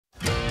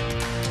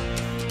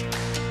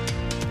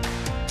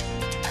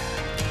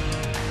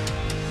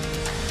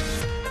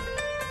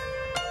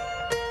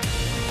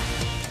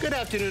Good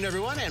afternoon,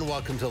 everyone, and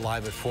welcome to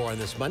Live at 4 on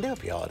this Monday.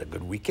 Hope you all had a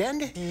good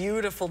weekend.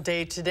 Beautiful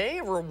day today.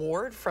 A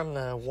reward from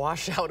the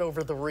washout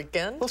over the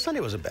weekend. Well, Sunday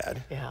wasn't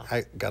bad. Yeah.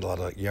 I got a lot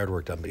of yard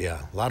work done, but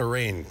yeah, a lot of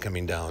rain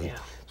coming down. Yeah.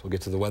 So we'll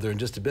get to the weather in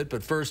just a bit.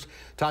 But first,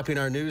 topping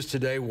our news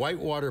today,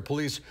 Whitewater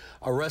police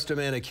arrest a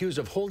man accused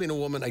of holding a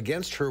woman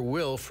against her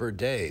will for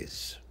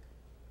days.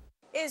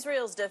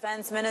 Israel's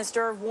defense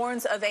minister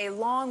warns of a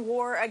long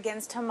war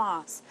against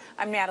Hamas.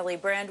 I'm Natalie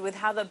Brand with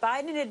how the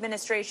Biden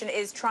administration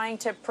is trying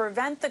to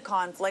prevent the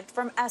conflict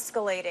from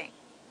escalating.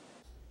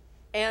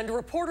 And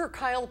reporter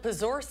Kyle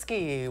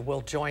Pazorski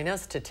will join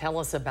us to tell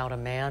us about a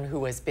man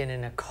who has been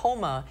in a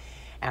coma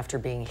after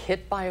being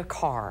hit by a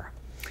car.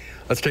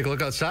 Let's take a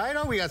look outside.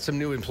 Oh, we got some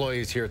new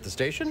employees here at the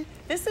station.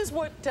 This is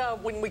what,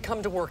 when we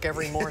come to work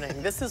every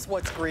morning, this is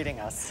what's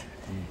greeting us.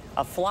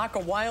 A flock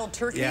of wild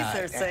turkeys,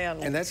 they're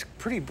saying. And that's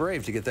pretty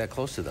brave to get that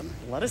close to them.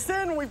 Let us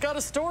in. We've got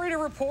a story to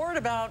report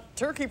about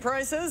turkey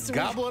prices.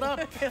 Gobble it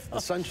up. The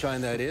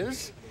sunshine, that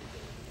is.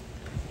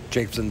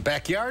 Jacob's in the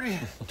backyard.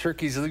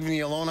 Turkeys leaving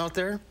you alone out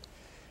there?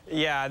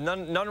 Yeah,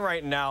 none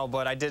right now,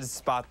 but I did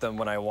spot them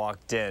when I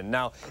walked in.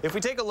 Now, if we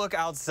take a look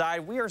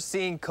outside, we are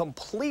seeing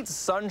complete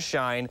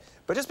sunshine.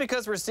 But just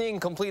because we're seeing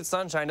complete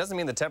sunshine doesn't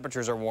mean the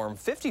temperatures are warm.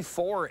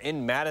 54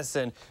 in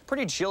Madison,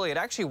 pretty chilly. It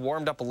actually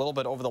warmed up a little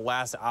bit over the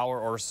last hour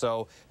or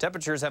so.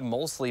 Temperatures have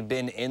mostly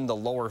been in the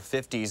lower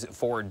 50s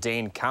for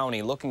Dane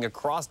County. Looking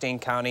across Dane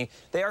County,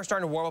 they are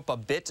starting to warm up a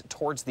bit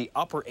towards the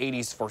upper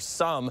 80s for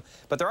some.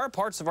 But there are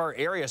parts of our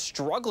area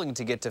struggling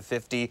to get to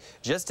 50,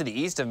 just to the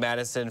east of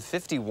Madison,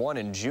 51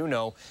 in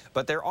Juneau.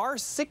 But there are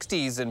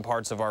 60s in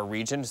parts of our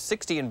region,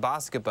 60 in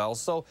Basketball.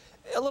 So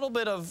a little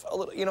bit of,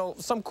 you know,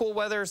 some cool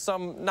weather,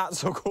 some not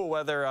so cool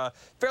weather.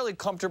 Fairly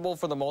comfortable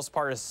for the most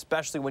part,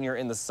 especially when you're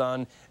in the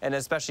sun, and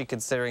especially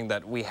considering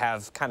that we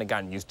have kind of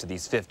gotten used to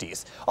these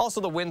 50s.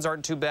 Also, the winds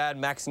aren't too bad,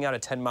 maxing out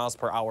at 10 miles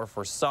per hour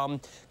for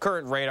some.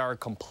 Current radar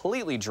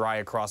completely dry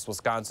across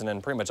Wisconsin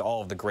and pretty much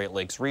all of the Great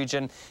Lakes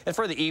region. And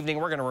for the evening,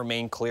 we're going to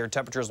remain clear.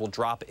 Temperatures will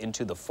drop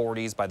into the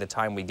 40s by the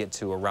time we get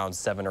to around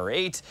 7 or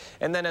 8.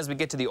 And then as we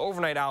get to the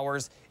overnight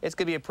hours, it's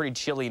going to be a pretty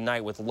chilly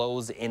night with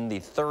lows in the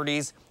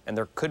 30s, and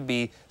there could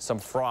be some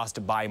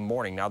frost by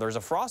morning. Now, there's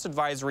a frost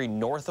advisory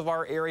north of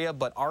our area,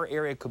 but our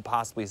area could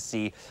possibly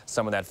see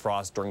some of that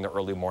frost during the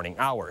early morning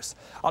hours.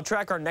 I'll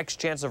track our next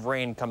chance of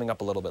rain coming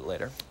up a little bit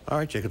later. All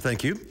right, Jacob,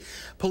 thank you.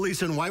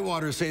 Police in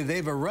Whitewater say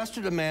they've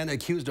arrested a man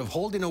accused of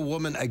holding a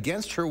woman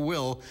against her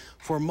will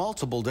for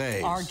multiple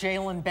days. Our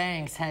Jalen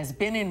Banks has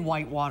been in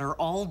Whitewater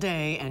all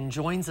day and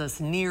joins us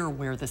near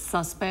where the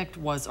suspect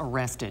was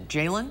arrested.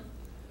 Jalen?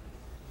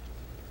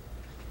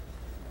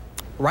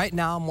 Right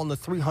now, I'm on the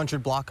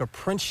 300 block of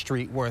Prince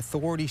Street, where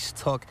authorities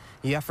took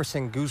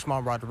Jefferson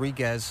Guzman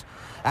Rodriguez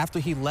after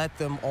he led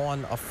them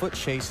on a foot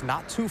chase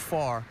not too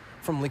far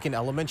from Lincoln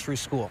Elementary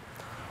School.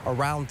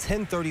 Around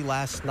 10:30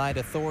 last night,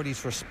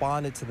 authorities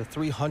responded to the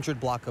 300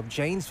 block of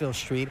Janesville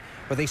Street,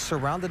 where they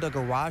surrounded a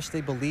garage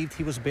they believed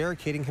he was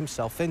barricading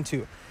himself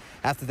into.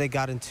 After they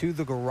got into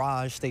the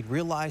garage, they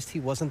realized he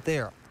wasn't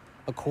there.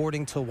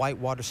 According to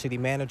Whitewater City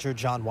Manager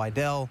John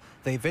Wydell,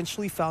 they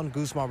eventually found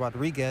Guzman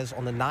Rodriguez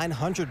on the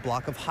 900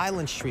 block of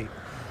Highland Street.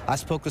 I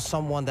spoke to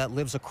someone that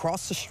lives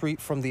across the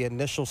street from the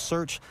initial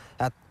search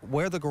at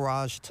where the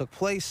garage took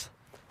place,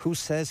 who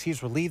says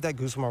he's relieved that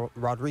Guzman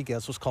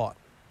Rodriguez was caught.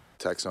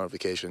 Text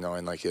notification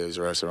knowing like he was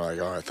arrested, I'm like,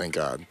 oh, thank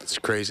God. It's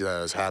crazy that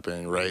it was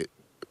happening right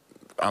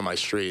on my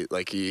street.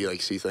 Like you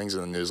see things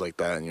in the news like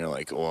that and you're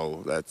like,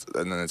 whoa,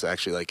 and then it's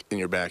actually like in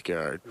your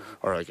backyard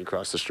or like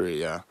across the street,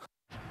 yeah.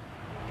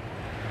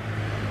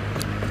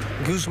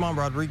 Guzman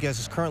Rodriguez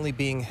is currently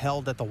being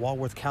held at the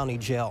Walworth County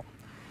Jail.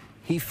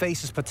 He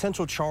faces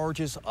potential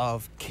charges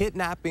of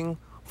kidnapping,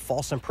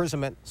 false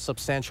imprisonment,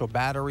 substantial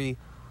battery,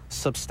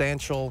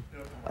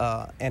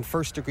 and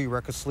first-degree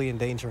recklessly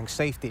endangering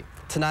safety.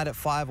 Tonight at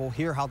 5, we'll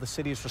hear how the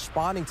city is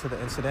responding to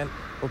the incident.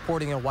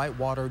 Reporting in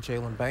Whitewater,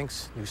 Jalen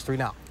Banks, News 3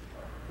 Now.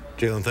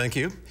 Jalen, thank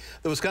you.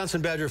 The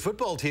Wisconsin Badger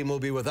football team will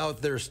be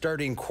without their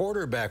starting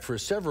quarterback for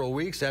several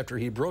weeks after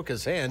he broke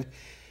his hand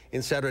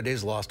in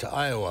Saturday's loss to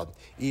Iowa.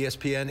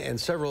 ESPN and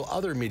several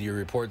other media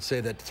reports say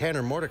that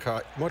Tanner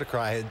Mordecai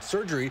had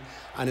surgery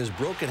on his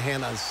broken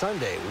hand on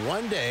Sunday,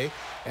 one day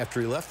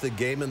after he left the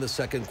game in the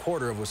second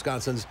quarter of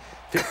Wisconsin's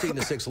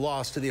 15-6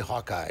 loss to the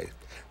Hawkeye.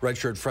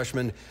 Redshirt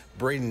freshman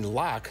Braden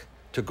Locke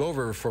took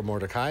over for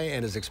Mordecai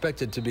and is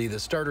expected to be the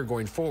starter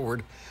going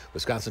forward.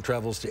 Wisconsin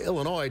travels to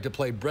Illinois to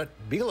play Brett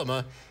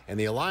Bielema and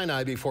the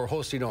Illini before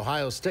hosting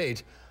Ohio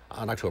State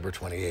on October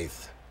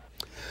 28th.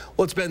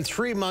 Well, it's been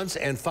 3 months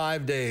and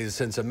 5 days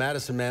since a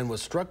Madison man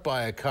was struck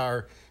by a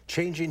car,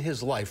 changing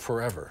his life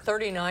forever.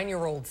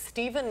 39-year-old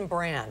Stephen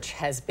Branch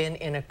has been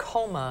in a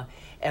coma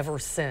ever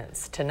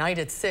since. Tonight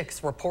at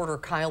 6, reporter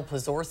Kyle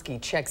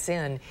Pazorski checks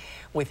in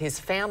with his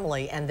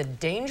family and the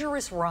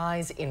dangerous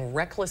rise in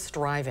reckless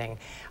driving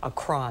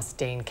across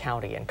Dane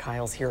County. And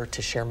Kyle's here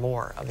to share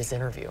more of his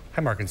interview.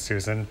 Hi, Mark and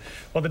Susan.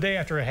 Well, the day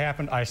after it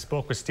happened, I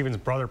spoke with Stephen's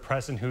brother,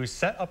 Preston, who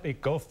set up a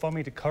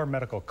GoFundMe to cover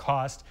medical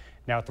costs.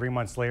 Now, 3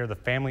 months later, the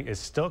family is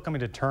still coming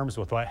to terms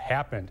with what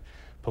happened.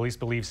 Police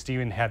believe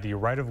Stephen had the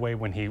right-of-way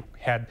when he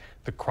had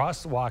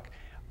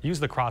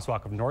used the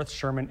crosswalk of North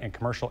Sherman and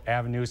Commercial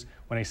Avenues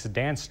when a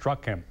sedan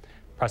struck him.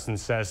 Preston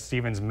says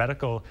Stephen's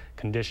medical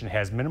condition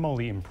has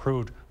minimally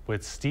improved,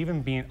 with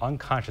Stephen being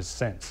unconscious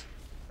since.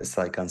 It's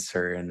like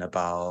uncertain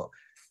about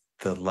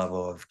the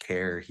level of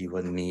care he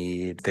would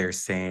need. They're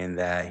saying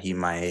that he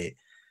might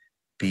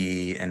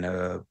be in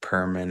a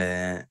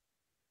permanent,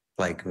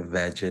 like,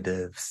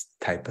 vegetative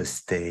type of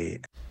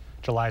state.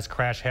 July's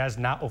crash has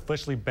not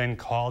officially been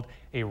called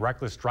a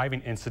reckless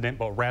driving incident,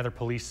 but rather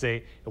police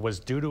say it was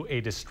due to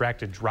a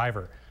distracted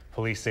driver.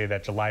 Police say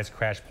that July's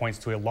crash points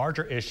to a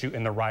larger issue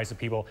in the rise of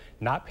people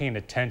not paying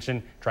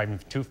attention, driving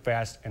too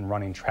fast, and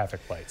running traffic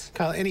lights.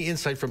 Kyle, any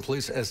insight from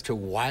police as to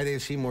why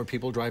they've seen more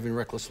people driving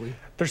recklessly?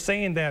 They're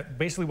saying that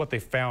basically what they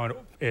found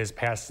is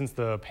since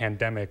the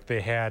pandemic, they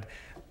had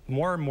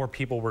more and more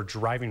people were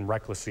driving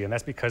recklessly, and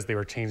that's because they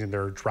were changing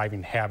their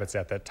driving habits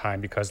at that time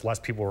because less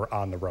people were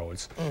on the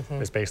roads.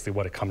 That's basically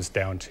what it comes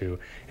down to,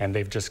 and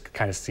they've just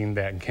kind of seen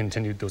that and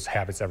continued those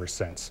habits ever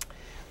since.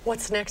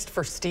 What's next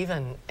for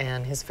Stephen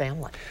and his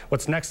family?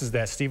 What's next is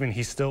that Stephen,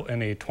 he's still in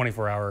a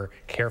 24-hour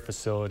care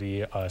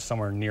facility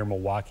somewhere near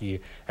Milwaukee,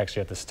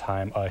 actually, at this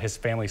time. His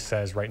family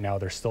says right now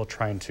they're still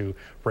trying to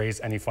raise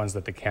any funds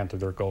that they can through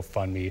their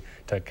GoFundMe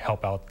to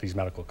help out these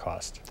medical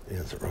costs. Yeah,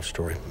 it's a rough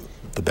story.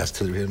 The best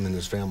to him and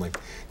his family.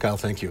 Kyle,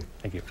 thank you.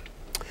 Thank you.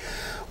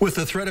 With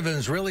the threat of an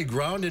Israeli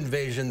ground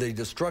invasion, the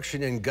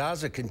destruction in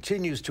Gaza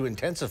continues to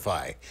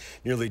intensify.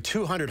 Nearly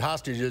 200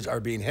 hostages are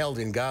being held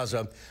in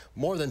Gaza,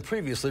 more than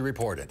previously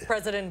reported.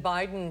 President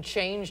Biden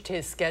changed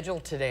his schedule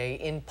today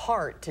in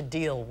part to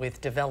deal with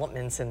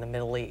developments in the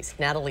Middle East.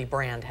 Natalie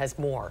Brand has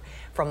more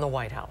from the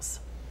White House.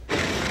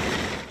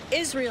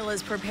 Israel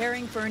is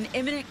preparing for an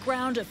imminent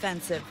ground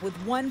offensive with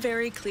one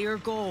very clear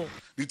goal: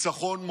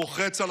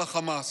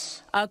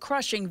 a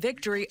crushing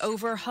victory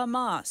over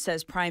Hamas,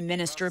 says Prime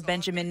Minister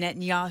Benjamin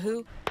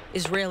Netanyahu.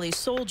 Israeli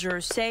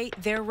soldiers say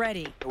they're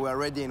ready. We are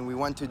ready and we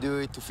want to do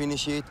it, to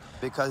finish it,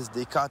 because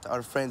they cut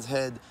our friend's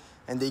head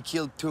and they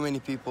killed too many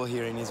people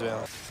here in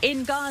Israel.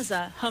 In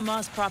Gaza,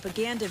 Hamas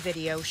propaganda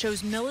video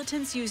shows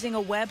militants using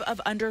a web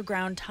of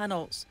underground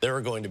tunnels. There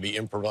are going to be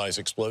improvised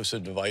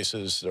explosive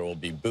devices, there will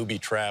be booby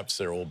traps,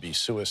 there will be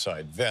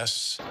suicide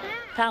vests.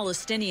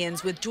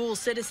 Palestinians with dual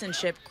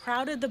citizenship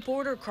crowded the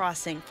border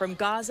crossing from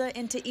Gaza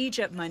into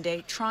Egypt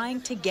Monday,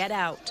 trying to get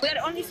out. We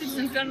are only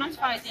citizens, we are not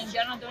fighting, we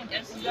are not doing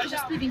anything, we are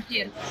just living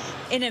here.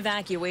 An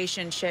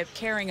evacuation ship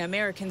carrying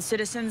American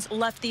citizens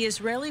left the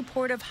Israeli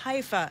port of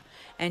Haifa,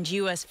 and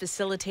U.S.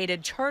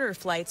 facilitated charter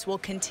flights will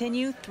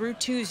continue through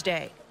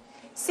Tuesday.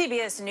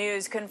 CBS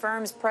News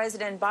confirms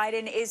President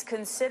Biden is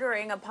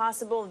considering a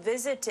possible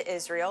visit to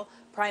Israel.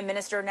 Prime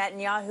Minister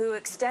Netanyahu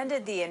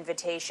extended the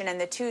invitation,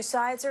 and the two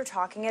sides are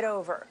talking it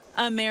over.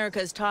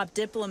 America's top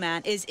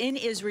diplomat is in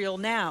Israel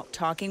now,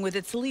 talking with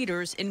its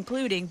leaders,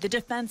 including the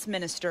defense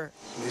minister.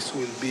 This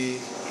will be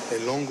a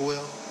long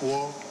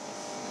war.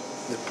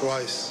 The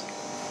price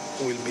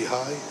will be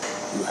high.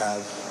 You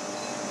have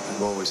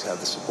and always have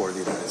the support of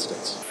the United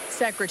States.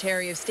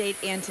 Secretary of State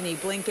Antony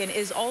Blinken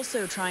is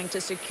also trying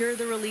to secure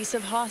the release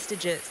of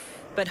hostages,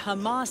 but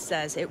Hamas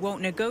says it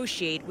won't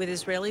negotiate with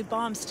Israeli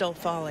bombs still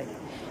falling.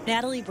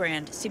 Natalie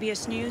Brand,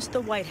 CBS News,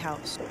 the White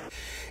House.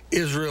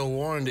 Israel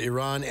warned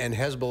Iran and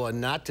Hezbollah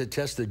not to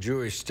test the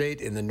Jewish state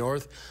in the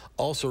north,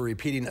 also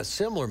repeating a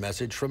similar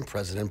message from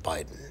President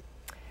Biden.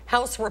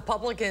 House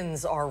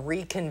Republicans are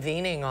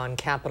reconvening on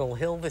Capitol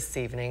Hill this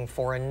evening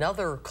for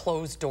another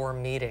closed-door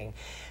meeting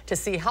to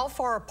see how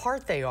far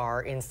apart they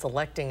are in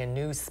selecting a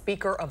new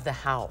Speaker of the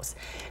House.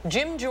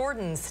 Jim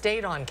Jordan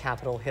stayed on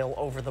Capitol Hill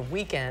over the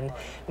weekend,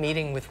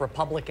 meeting with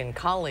Republican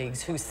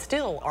colleagues who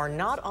still are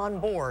not on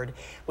board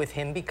with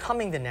him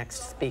becoming the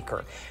next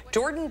Speaker.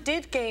 Jordan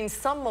did gain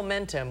some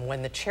momentum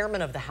when the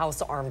chairman of the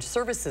House Armed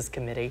Services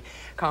Committee,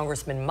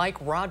 Congressman Mike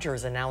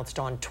Rogers, announced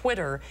on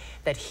Twitter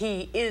that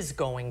he is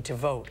going to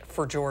vote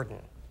for Jordan.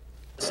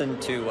 Listen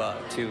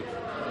to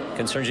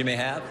concerns you may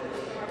have.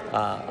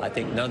 I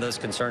think none of those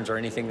concerns are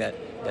anything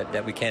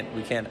that we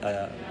can't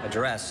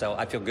address. So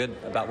I feel good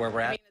about where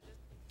we're at.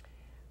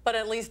 But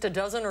at least a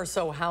dozen or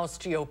so House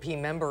GOP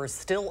members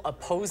still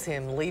oppose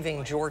him,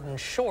 leaving Jordan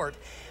short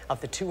of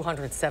the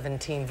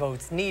 217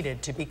 votes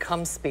needed to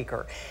become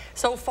Speaker.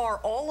 So far,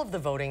 all of the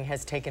voting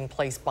has taken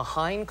place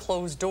behind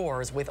closed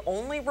doors, with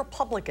only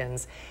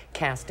Republicans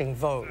casting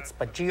votes.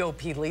 But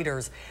GOP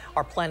leaders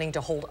are planning to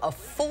hold a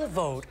full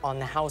vote on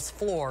the House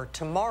floor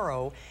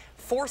tomorrow,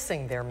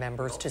 forcing their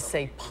members to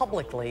say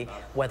publicly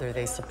whether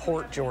they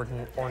support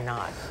Jordan or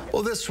not.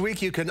 Well, this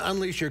week you can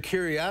unleash your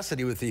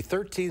curiosity with the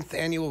 13th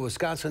Annual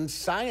Wisconsin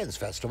Science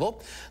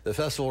Festival. The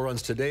festival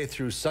runs today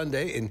through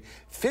Sunday in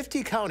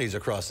 50 counties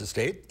across the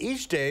state.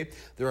 Each day,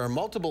 there are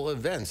multiple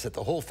events that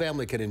the whole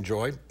family can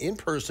enjoy in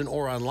person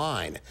or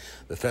online.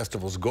 The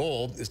festival's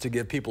goal is to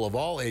give people of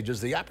all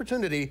ages the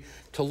opportunity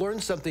to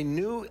learn something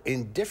new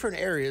in different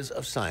areas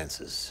of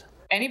sciences.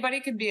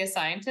 anybody could be a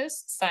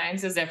scientist.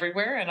 Science is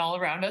everywhere and all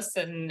around us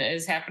and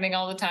is happening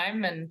all the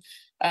time. And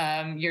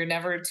you're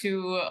never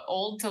too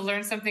old to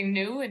learn something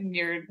new, and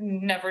you're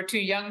never too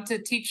young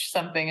to teach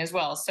something as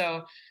well.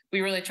 So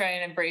we really try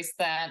and embrace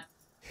that.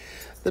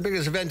 The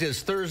biggest event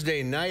is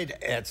Thursday night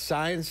at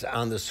Science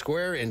on the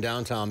Square in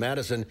downtown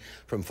Madison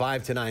from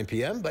 5 to 9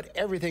 p.m. But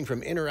everything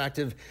from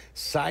interactive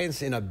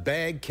science in a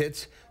bag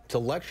kits to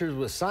lectures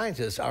with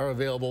scientists are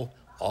available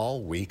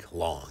all week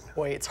long.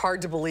 Boy, it's hard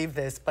to believe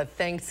this, but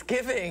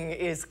Thanksgiving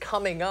is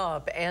coming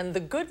up, and the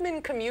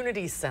Goodman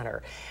Community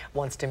Center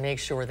wants to make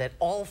sure that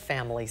all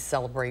families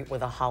celebrate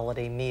with a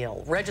holiday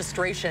meal.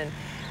 Registration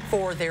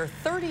for their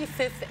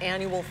 35th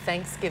annual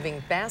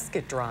Thanksgiving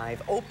basket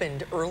drive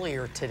opened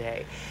earlier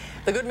today.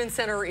 The Goodman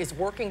Center is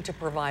working to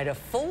provide a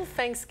full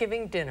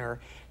Thanksgiving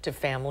dinner to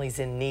families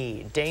in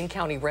need. Dane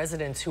County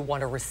residents who want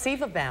to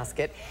receive a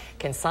basket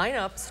can sign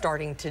up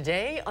starting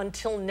today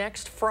until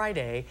next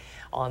Friday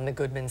on the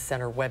Goodman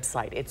Center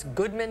website. It's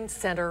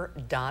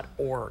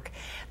goodmancenter.org.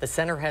 The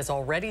center has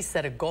already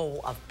set a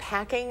goal of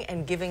packing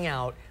and giving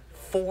out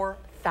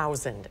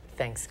 4,000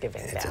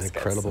 Thanksgiving baskets. It's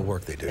incredible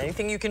work they do.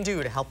 Anything you can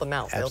do to help them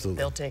out,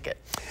 they'll take it.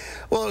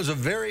 Well, it was a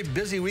very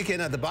busy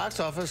weekend at the box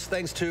office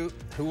thanks to,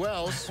 who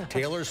else?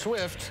 Taylor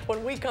Swift.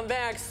 When we come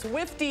back,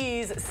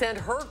 Swifties sent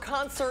her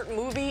concert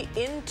movie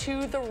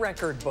into the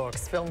record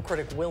books. Film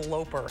critic Will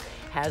Loper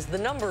has the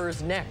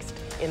numbers next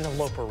in the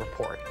Loper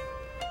Report.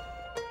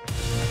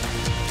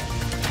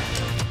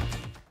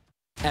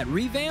 At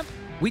Revamp,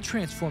 we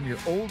transform your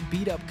old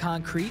beat-up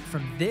concrete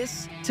from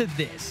this to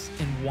this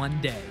in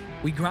one day.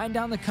 We grind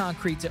down the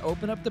concrete to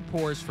open up the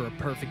pores for a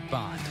perfect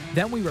bond.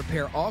 Then we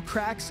repair all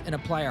cracks and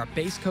apply our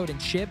base coat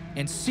and chip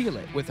and seal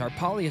it with our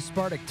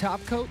polyaspartic top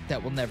coat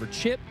that will never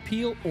chip,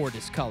 peel, or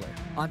discolor.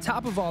 On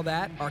top of all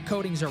that, our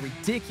coatings are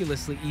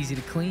ridiculously easy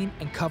to clean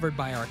and covered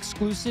by our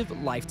exclusive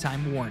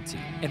lifetime warranty.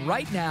 And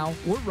right now,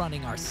 we're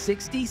running our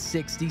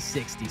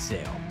 60-60-60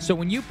 sale. So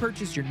when you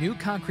purchase your new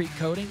concrete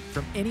coating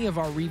from any of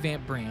our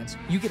Revamp brands,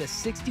 you get a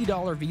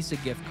 $60 Visa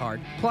gift card,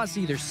 plus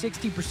either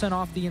 60%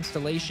 off the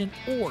installation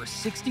or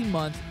 60-month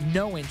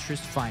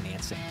no-interest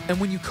financing. And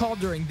when you call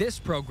during this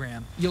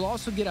program, you'll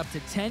also get up to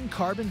 10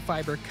 carbon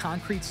fiber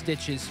concrete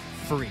stitches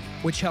free,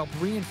 which help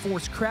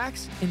reinforce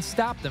cracks and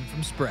stop them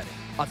from spreading.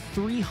 A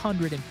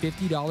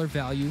 $350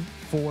 value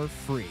for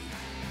free.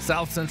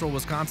 South Central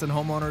Wisconsin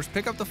homeowners,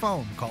 pick up the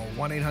phone. Call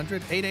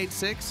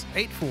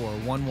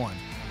 1-800-886-8411.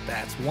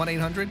 That's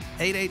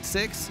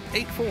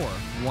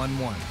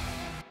 1-800-886-8411.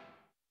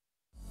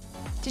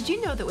 Did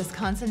you know that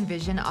Wisconsin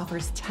Vision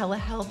offers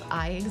telehealth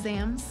eye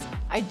exams?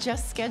 I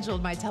just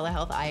scheduled my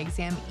telehealth eye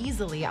exam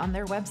easily on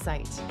their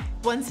website.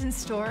 Once in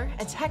store,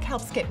 a tech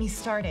helps get me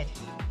started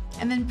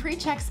and then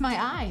pre-checks my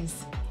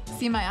eyes.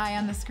 See my eye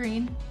on the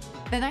screen?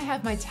 Then I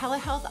have my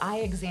telehealth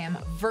eye exam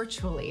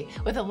virtually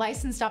with a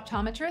licensed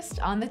optometrist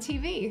on the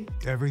TV.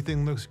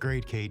 Everything looks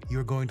great, Kate.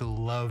 You're going to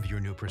love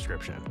your new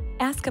prescription.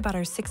 Ask about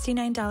our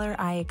 $69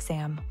 eye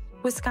exam.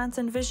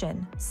 Wisconsin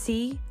Vision.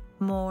 See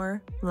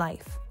more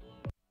life.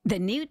 The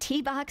new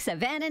T-Box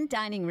Event and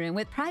Dining Room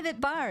with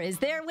private bar is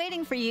there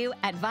waiting for you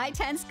at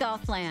Vitense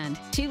Golfland.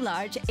 2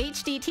 large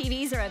HD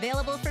TVs are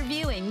available for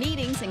viewing,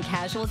 meetings, and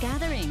casual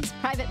gatherings.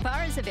 Private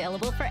bar is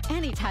available for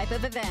any type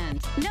of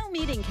event. No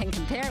meeting can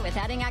compare with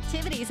adding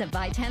activities of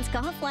Vitense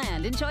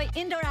Golfland. Enjoy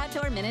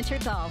indoor-outdoor miniature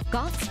golf,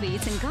 golf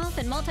suites, and golf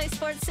and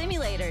multi-sport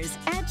simulators.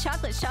 Add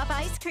chocolate shop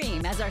ice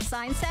cream. As our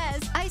sign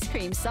says, ice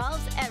cream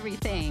solves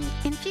everything.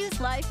 Infuse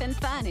life and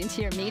fun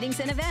into your meetings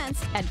and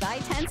events at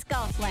Vitense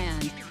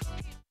Golfland.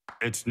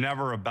 It's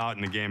never about,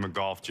 in the game of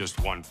golf,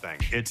 just one thing.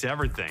 It's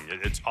everything.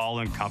 It's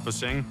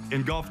all-encompassing.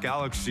 In Golf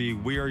Galaxy,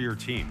 we are your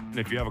team. And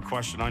if you have a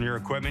question on your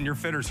equipment, your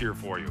fitter's here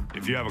for you.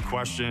 If you have a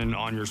question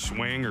on your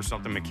swing or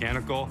something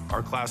mechanical,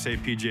 our Class A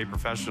PGA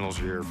professionals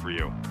are here for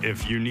you.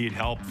 If you need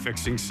help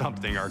fixing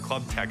something, our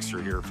club techs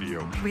are here for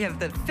you. We have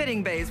the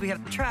fitting bays, we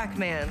have the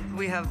TrackMan,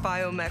 we have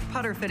Biomech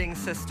putter fitting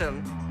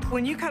system.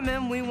 When you come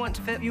in, we want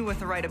to fit you with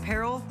the right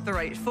apparel, the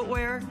right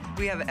footwear.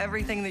 We have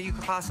everything that you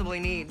could possibly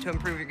need to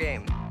improve your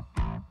game.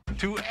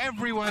 To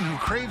everyone who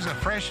craves a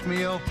fresh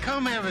meal,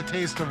 come have a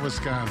taste of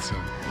Wisconsin.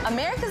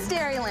 America's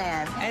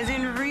Dairyland. As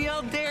in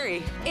real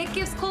dairy. It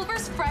gives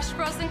Culver's fresh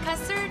frozen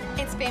custard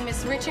its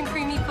famous rich and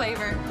creamy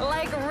flavor.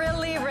 Like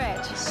really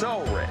rich.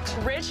 So rich.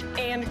 Rich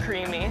and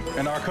creamy.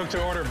 And our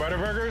cook-to-order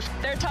Butterburgers?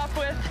 They're topped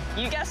with,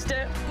 you guessed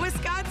it,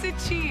 Wisconsin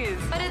cheese.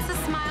 But it's the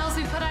smiles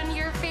we put on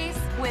your face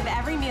with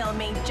every meal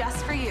made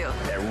just for you.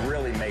 That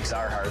really makes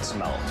our hearts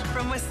melt.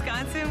 From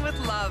Wisconsin with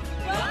love.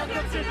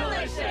 Welcome to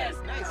Delicious.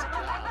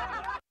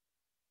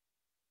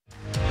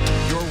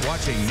 You're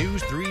watching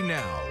News 3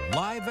 Now,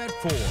 live at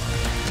 4.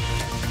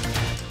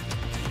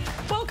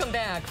 Welcome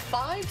back. back,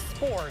 5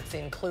 sports,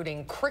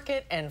 including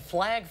cricket and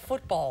flag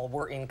football,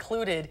 were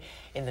included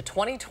in the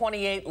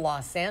 2028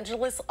 Los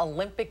Angeles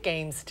Olympic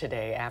Games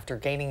today after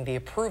gaining the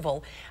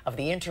approval of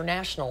the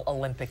International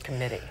Olympic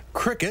Committee.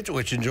 Cricket,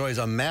 which enjoys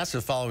a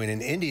massive following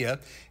in India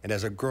and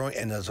has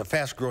a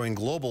fast-growing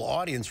global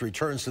audience,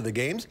 returns to the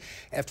Games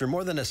after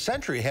more than a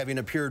century, having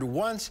appeared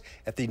once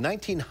at the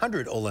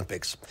 1900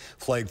 Olympics.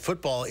 Flag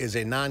football is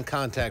a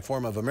non-contact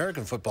form of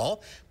American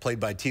football played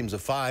by teams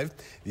of 5.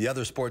 The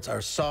other sports are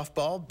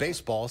softball,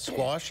 baseball,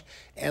 squash,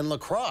 and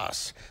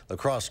lacrosse.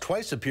 Lacrosse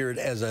twice appeared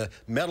as a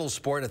medal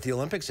sport at the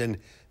Olympics in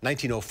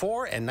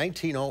 1904 and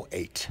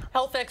 1908.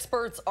 Health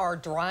experts are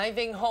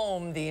driving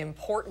home the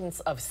importance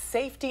of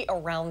safety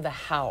around the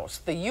house.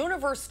 The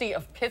University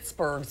of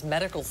Pittsburgh's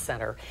Medical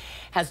Center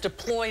has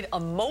deployed a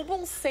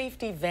mobile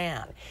safety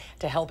van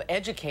to help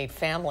educate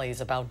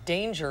families about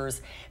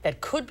dangers that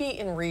could be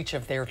in reach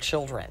of their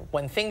children.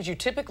 When things you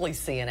typically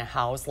see in a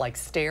house, like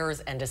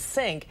stairs and a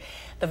sink,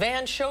 the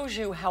van shows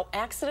you how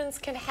accidents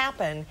can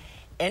happen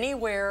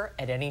anywhere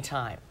at any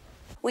time.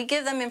 We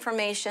give them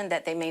information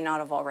that they may not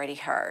have already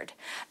heard.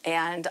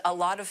 And a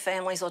lot of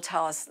families will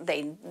tell us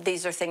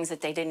these are things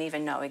that they didn't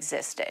even know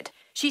existed.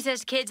 She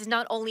says kids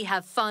not only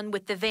have fun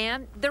with the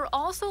van, they're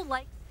also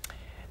like...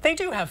 They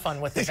do have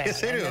fun with the van,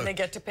 Yes, they do. and then they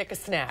get to pick a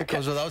snack. It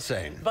goes without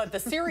saying. But the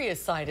serious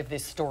side of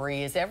this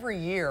story is every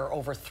year,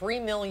 over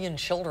 3 million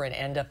children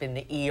end up in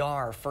the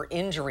ER for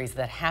injuries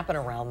that happen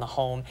around the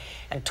home,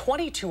 and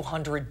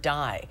 2,200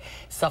 die.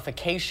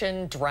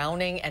 Suffocation,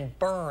 drowning, and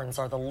burns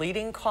are the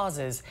leading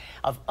causes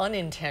of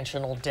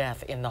unintentional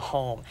death in the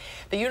home.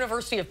 The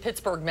University of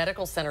Pittsburgh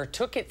Medical Center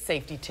took its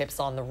safety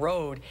tips on the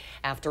road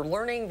after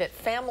learning that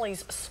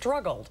families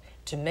struggled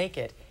to make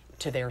it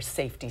to their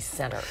safety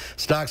center.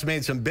 Stocks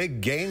made some big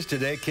gains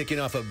today,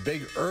 kicking off a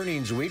big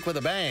earnings week with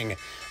a bang.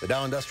 The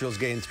Dow Industrials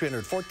gained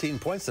 314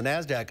 points, the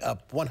NASDAQ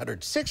up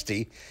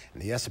 160,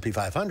 and the S&P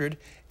 500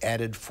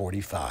 added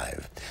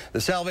 45. The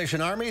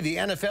Salvation Army, the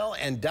NFL,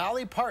 and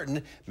Dolly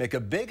Parton make a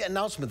big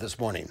announcement this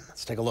morning.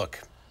 Let's take a look.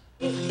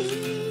 I'll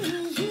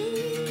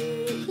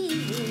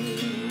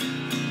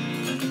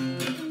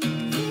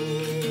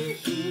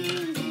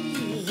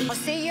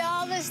see you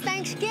all this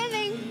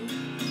Thanksgiving.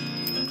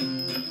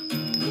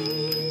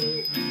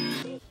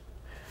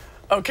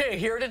 Okay,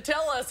 here to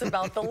tell us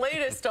about the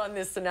latest on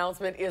this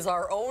announcement is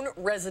our own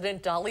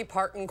resident Dolly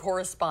Parton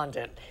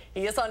correspondent.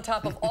 He is on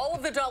top of all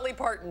of the Dolly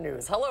Parton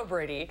news. Hello,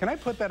 Brady. Can I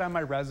put that on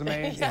my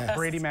resume? Yes.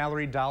 Brady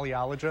Mallory,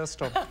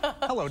 Dollyologist. Oh,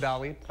 hello,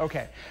 Dolly.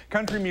 Okay.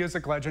 Country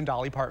music legend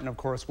Dolly Parton, of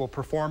course, will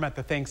perform at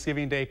the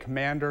Thanksgiving Day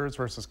Commanders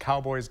versus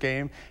Cowboys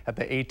game at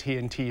the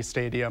AT&T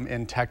Stadium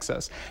in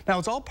Texas. Now,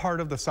 it's all part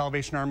of the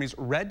Salvation Army's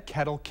Red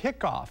Kettle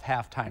Kickoff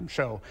halftime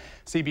show.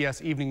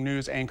 CBS Evening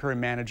News anchor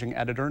and managing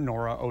editor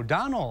Nora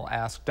O'Donnell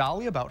asked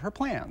Dolly about her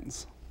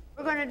plans.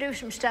 We're going to do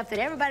some stuff that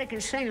everybody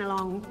can sing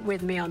along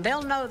with me on.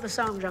 They'll know the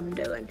songs I'm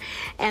doing.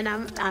 And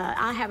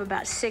I have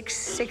about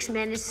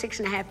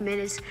 6.5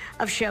 minutes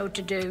of show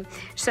to do.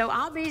 So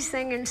I'll be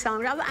singing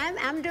songs.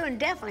 I'm doing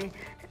definitely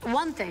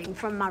one thing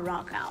from my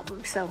rock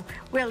album. So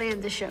we'll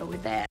end the show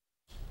with that.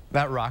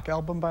 That rock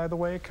album, by the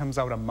way, comes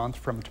out a month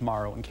from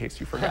tomorrow, in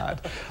case you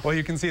forgot. Well,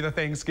 you can see the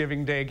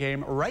Thanksgiving Day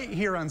game right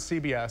here on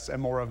CBS,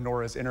 and more of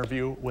Nora's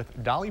interview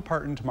with Dolly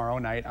Parton tomorrow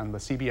night on the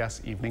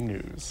CBS Evening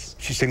News.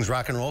 She sings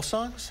rock and roll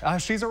songs?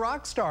 She's a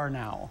rock star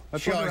now.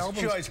 That's she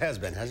always has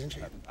been, hasn't she?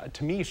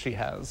 To me, she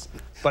has.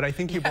 But I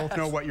think you both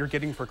know what you're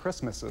getting for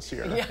Christmas this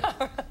year.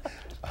 Yeah.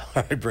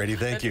 All right, Brady,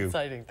 thank you.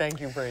 Exciting. Thank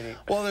you, Brady.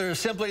 Well, there's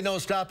simply no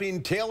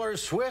stopping Taylor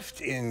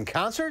Swift in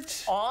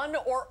concert. On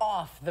or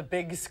off the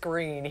big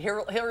screen.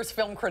 Here's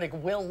film critic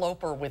Will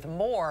Loper with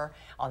more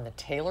on the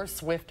Taylor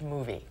Swift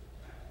movie.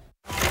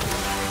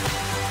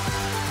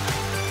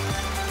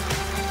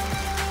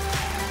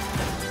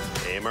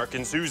 Hey, Mark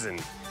and Susan.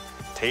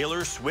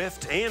 Taylor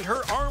Swift and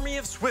her army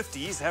of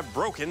Swifties have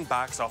broken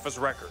box office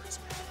records.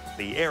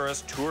 The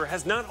Eras Tour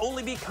has not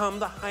only become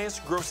the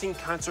highest-grossing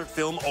concert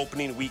film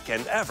opening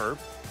weekend ever,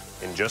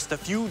 in just a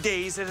few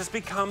days it has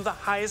become the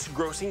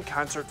highest-grossing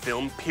concert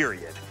film,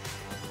 period.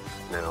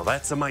 Now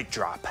that's a mic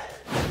drop.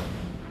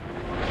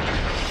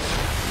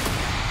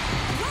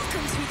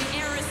 Welcome to the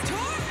Eras Tour!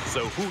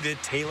 So who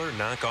did Taylor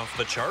knock off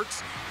the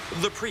charts?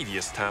 The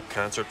previous top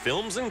concert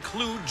films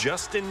include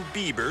Justin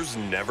Bieber's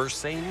Never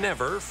Say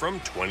Never from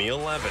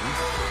 2011.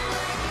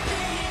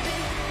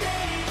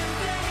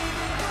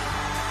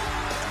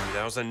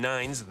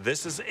 2009's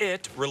This Is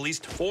It,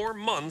 released 4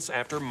 months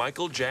after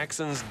Michael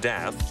Jackson's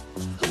death.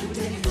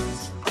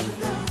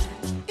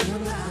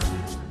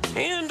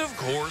 And of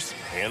course,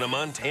 Hannah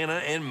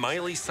Montana and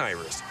Miley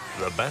Cyrus,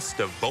 The Best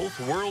of Both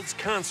Worlds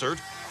concert,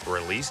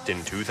 released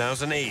in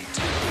 2008.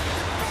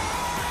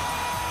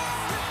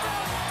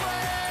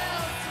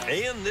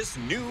 And this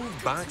new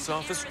box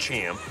office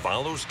champ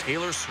follows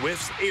Taylor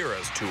Swift's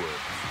Eras Tour,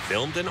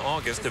 filmed in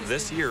August of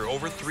this year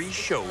over 3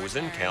 shows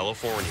in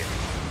California.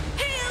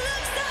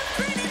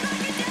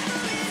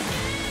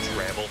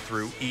 Travel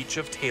through each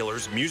of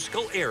Taylor's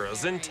musical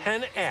eras in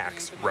 10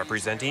 acts,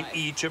 representing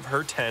each of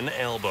her 10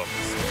 albums.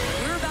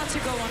 We're about to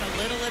go on a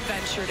little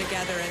adventure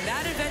together, and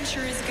that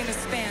adventure is going to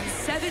span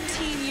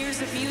 17 years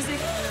of music.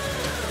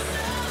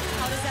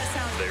 How does that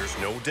sound? There's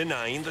no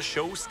denying the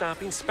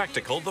show-stopping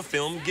spectacle the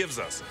film gives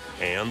us,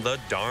 and the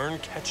darn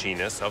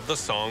catchiness of the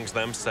songs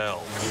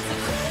themselves.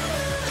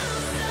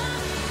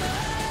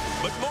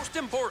 But most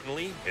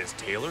importantly is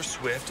Taylor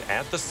Swift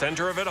at the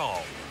center of it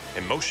all.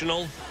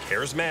 Emotional,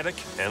 charismatic,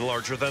 and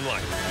larger than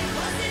life.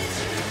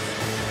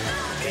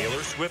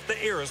 Taylor Swift The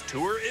Eras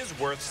Tour is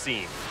worth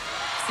seeing.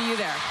 See you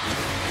there.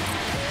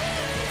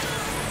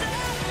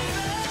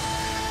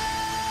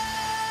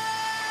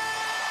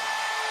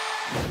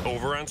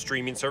 Over on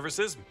streaming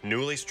services,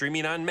 newly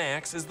streaming on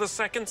Max is the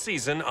second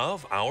season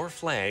of Our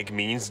Flag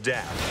Means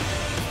Death.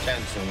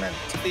 Gentlemen,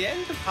 the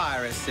end of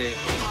piracy.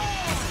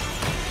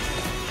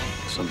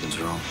 Something's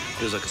wrong.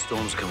 Feels like a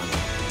storm's coming.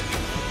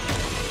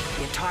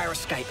 The entire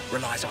escape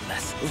relies on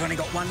this. We've only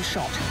got one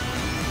shot.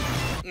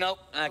 Nope,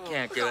 I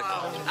can't do it.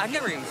 I've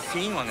never even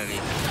seen one of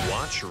these.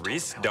 Watch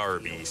Rhys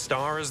Darby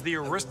star as the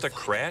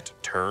aristocrat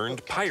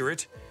turned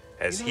pirate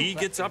as he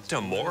gets up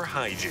to more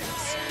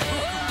hijinks.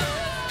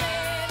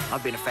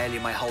 I've been a failure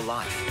my whole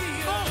life.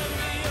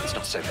 It's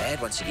not so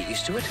bad once you get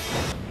used to it.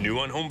 New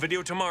on home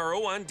video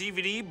tomorrow on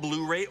DVD,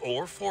 Blu-ray,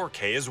 or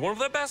 4K is one of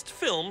the best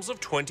films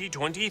of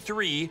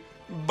 2023,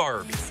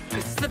 Barbie.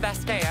 This is the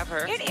best day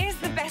ever. It is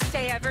the best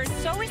day ever.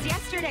 So is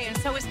yesterday, and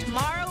so is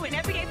tomorrow, and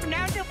every day from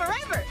now until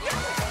forever.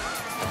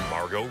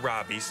 Margot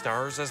Robbie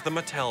stars as the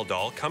Mattel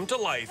doll come to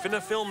life in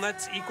a film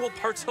that's equal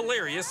parts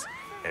hilarious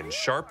and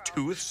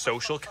sharp-toothed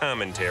social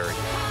commentary.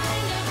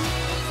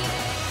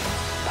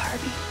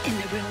 Barbie in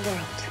the real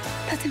world.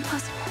 That's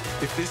impossible.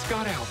 If this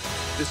got out,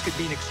 this could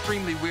mean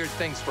extremely weird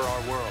things for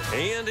our world.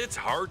 And it's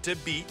hard to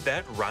beat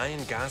that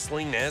Ryan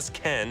Gosling as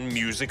Ken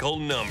musical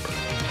number.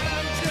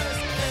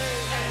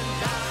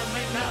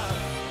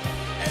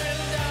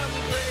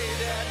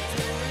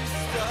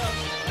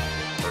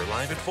 For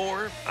Live at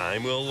 4,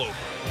 I'm Will Loper.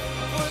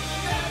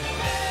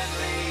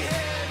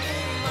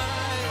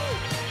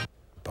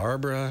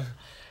 Barbara.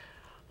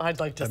 I'd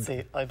like to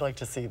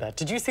see that.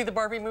 Did you see the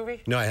Barbie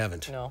movie? No, I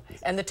haven't. No.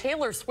 And the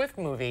Taylor Swift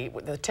movie,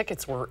 the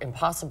tickets were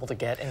impossible to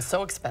get and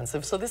so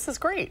expensive, so this is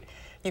great.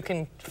 You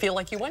can feel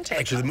like you went to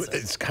Actually,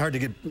 it's hard to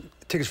get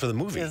tickets for the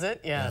movie. Is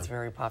it? Yeah, it's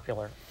very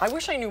popular. I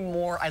wish I knew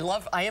more. I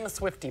am a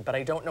Swiftie, but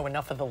I don't know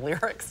enough of the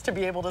lyrics to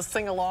be able to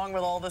sing along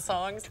with all the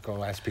songs.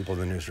 Go ask people in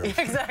the newsroom.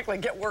 Exactly,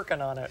 get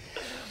working on it.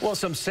 Well,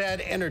 some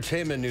sad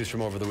entertainment news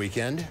from over the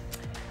weekend.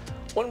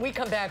 When we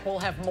come back, we'll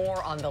have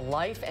more on the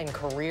life and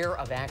career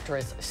of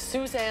actress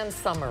Suzanne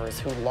Summers,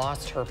 who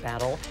lost her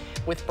battle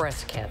with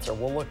breast cancer.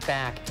 We'll look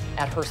back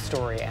at her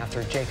story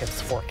after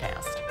Jacob's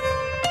forecast.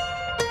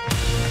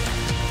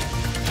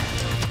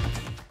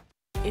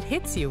 It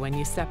hits you when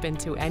you step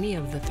into any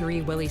of the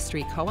 3 Willie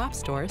Street Co-op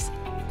stores,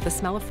 the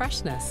smell of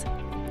freshness.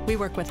 We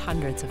work with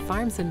hundreds of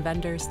farms and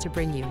vendors to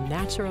bring you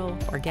natural,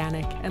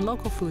 organic, and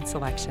local food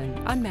selection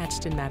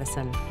unmatched in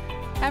Madison.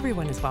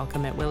 Everyone is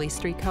welcome at Willie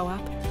Street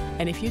Co-op,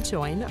 and if you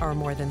join our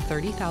more than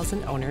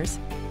 30,000 owners,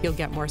 you'll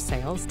get more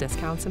sales,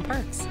 discounts, and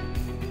perks.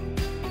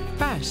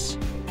 Fresh,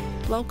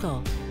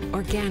 local,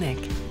 organic,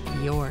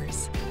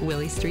 yours,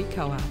 Willie Street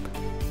Co-op.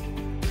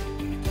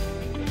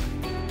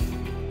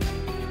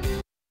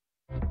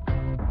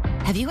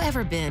 Have you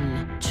ever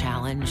been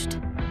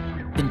challenged,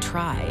 been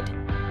tried,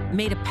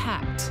 made a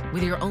pact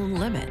with your own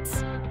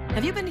limits?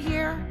 Have you been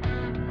here,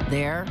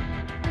 there,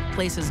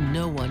 places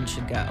no one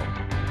should go?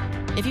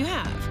 If you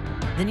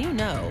have, then you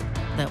know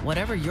that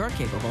whatever you're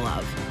capable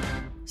of,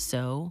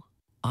 so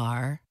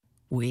are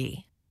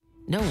we.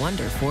 No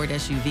wonder Ford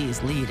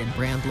SUVs lead in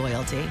brand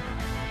loyalty.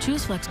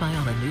 Choose FlexBuy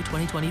on a new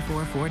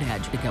 2024 Ford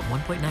Edge. Pick up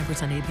 1.9%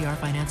 APR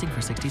financing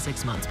for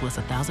 66 months, plus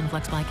 1,000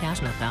 FlexBuy cash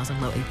and 1,000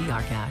 low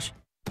APR cash.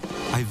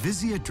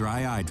 Ivisia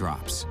Dry Eye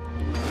Drops.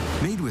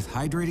 Made with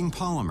hydrating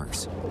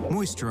polymers,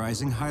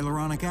 moisturizing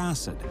hyaluronic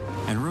acid,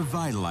 and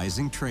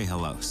revitalizing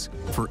trehalose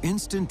for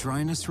instant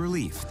dryness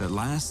relief that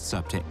lasts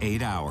up to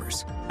 8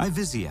 hours.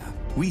 Ivisia,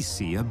 we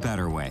see a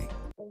better way.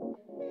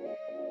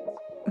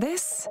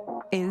 This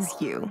is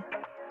you.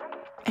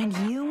 And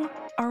you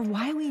are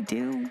why we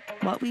do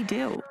what we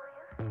do.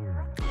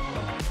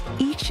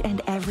 Each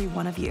and every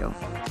one of you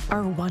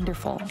are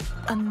wonderful,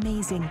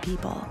 amazing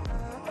people.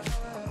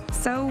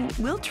 So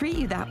we'll treat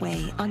you that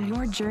way on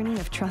your journey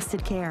of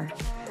trusted care.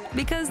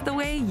 Because the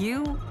way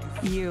you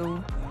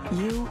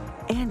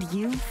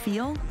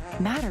feel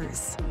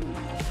matters.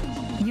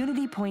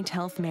 Unity Point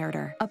Health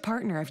Meritor, a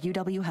partner of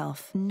UW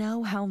Health,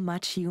 know how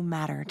much you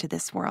matter to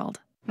this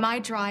world. My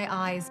dry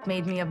eyes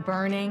made me a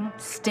burning,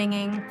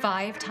 stinging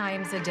 5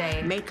 times a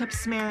day. Makeup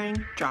smearing,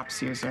 drops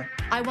user.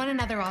 I want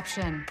another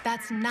option.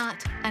 That's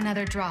not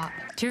another drop.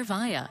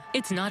 Tyrvaya.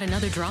 It's not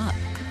another drop.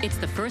 It's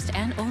the first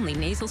and only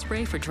nasal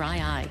spray for dry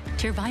eye.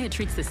 Tyrvaya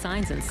treats the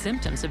signs and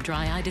symptoms of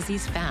dry eye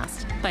disease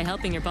fast by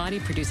helping your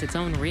body produce its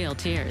own real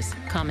tears.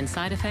 Common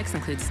side effects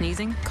include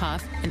sneezing,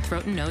 cough, and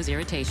throat and nose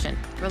irritation.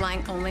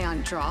 Relying only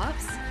on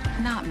drops?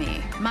 Not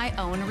me. My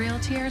own real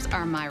tears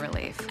are my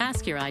relief.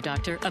 Ask your eye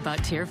doctor about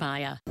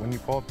Tyrvaya. When you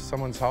pull up to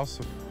someone's house,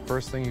 the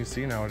first thing you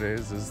see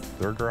nowadays is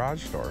their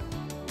garage door.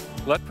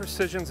 Let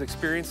Precision's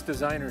experienced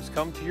designers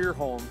come to your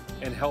home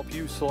and help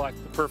you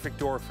select the perfect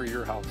door for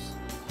your house.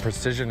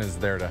 Precision is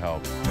there to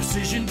help.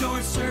 Precision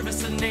Door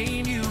Service, a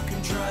name you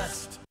can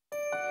trust.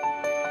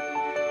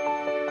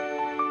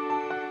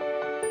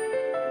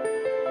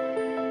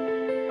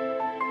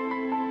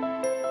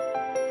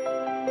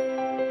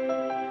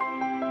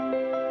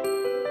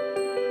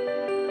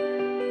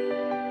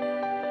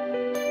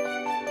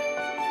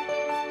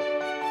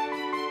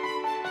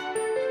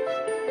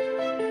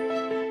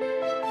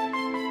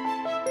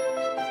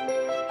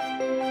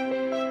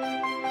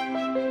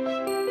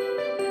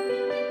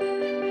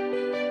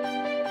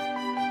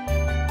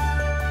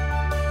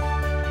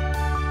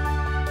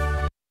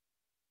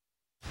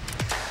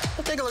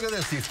 Take a look at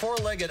this. The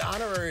four-legged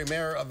honorary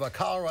mayor of a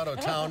Colorado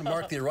town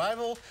marked the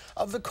arrival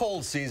of the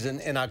cold season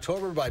in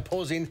October by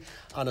posing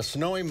on a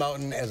snowy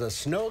mountain as a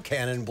snow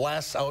cannon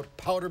blasts out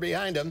powder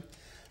behind him.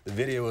 The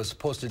video was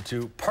posted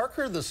to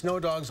Parker the Snow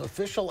Dog's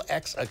official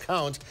X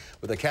account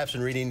with a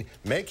caption reading,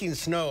 "Making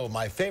snow,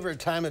 my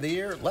favorite time of the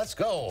year. Let's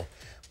go."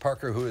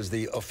 Parker, who is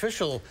the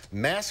official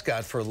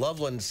mascot for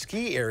Loveland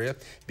Ski Area,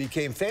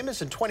 became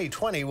famous in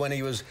 2020 when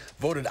he was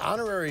voted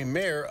honorary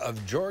mayor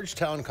of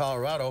Georgetown,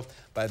 Colorado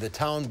by the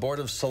Town Board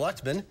of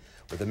Selectmen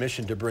with a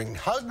mission to bring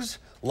hugs,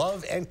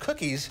 love, and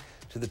cookies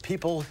to the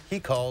people he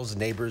calls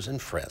neighbors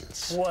and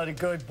friends. What a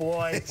good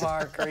boy,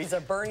 Parker. He's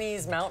a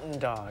Bernese mountain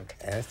dog.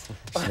 I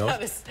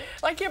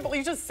can't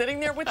believe just sitting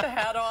there with the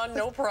hat on,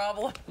 no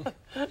problem.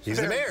 He's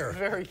the mayor.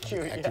 Very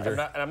cute.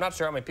 Yeah. I'm not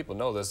sure how many people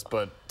know this,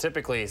 but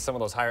typically some of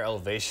those higher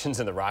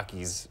elevations in the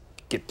Rockies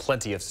get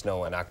plenty of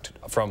snow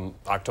from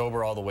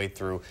October all the way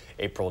through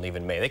April and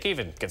even May. They can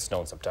even get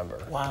snow in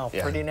September. Wow,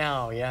 pretty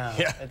now, yeah.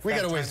 We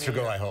got a ways to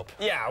go, I hope.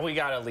 Yeah, we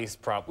got at least,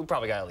 we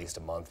probably got at least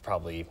a month,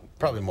 probably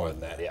more than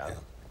that, yeah.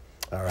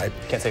 All right.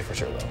 Can't say for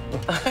sure, though.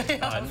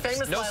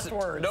 Famous last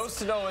words. No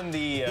snow in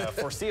the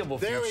foreseeable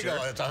future. There we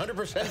go. It's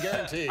 100%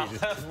 guaranteed. I'll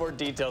have more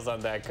details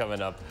on that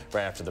coming up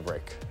right after the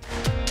break.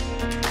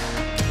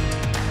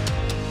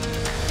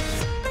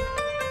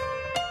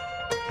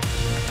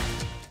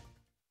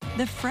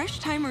 The fresh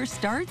timer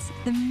starts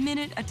the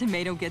minute a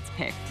tomato gets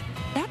picked.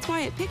 That's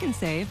why at Pick 'n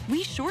Save,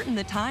 we shorten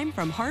the time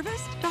from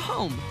harvest to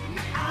home.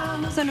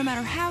 So no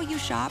matter how you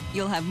shop,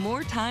 you'll have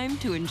more time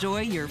to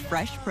enjoy your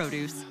fresh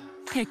produce.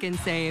 Pick 'n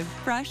Save,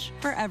 fresh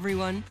for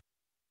everyone.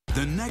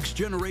 The next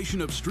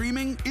generation of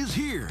streaming is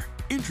here.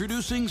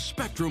 Introducing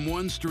Spectrum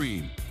One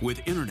Stream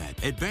with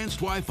internet, advanced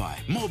Wi-Fi,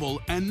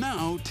 mobile, and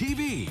now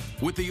TV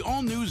with the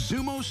all-new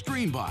Xumo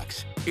Stream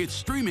Box. It's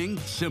streaming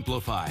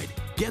simplified.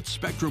 Get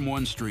Spectrum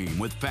One Stream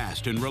with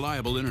fast and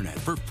reliable internet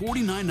for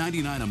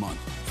 $49.99 a month,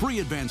 free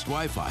advanced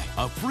Wi-Fi,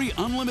 a free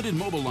unlimited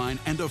mobile line,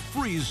 and a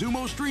free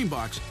Xumo Stream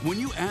Box when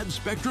you add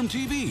Spectrum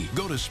TV.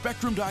 Go to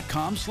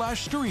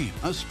spectrum.com/stream,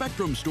 a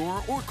Spectrum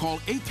store, or call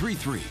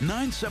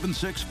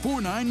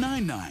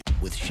 833-976-4999.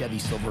 With Chevy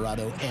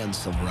Silverado and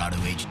Silverado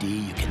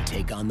HD, you can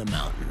take on the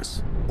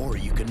mountains, or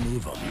you can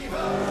move them.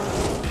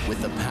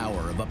 With the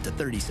power of up to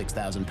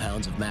 36,000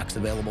 pounds of max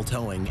available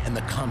towing and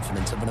the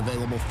confidence of an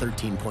available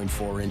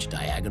 13.4-inch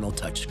diagonal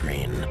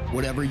touchscreen.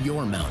 Whatever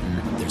your mountain,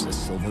 there's a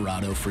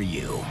Silverado for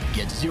you.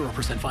 Get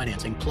 0%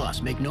 financing,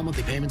 plus make no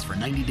monthly payments for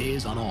 90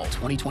 days on all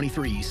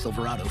 2023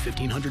 Silverado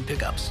 1500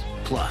 pickups.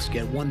 Plus,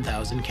 get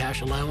 $1,000 cash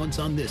allowance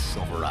on this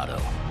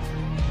Silverado.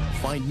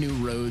 Find new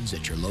roads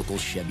at your local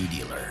Chevy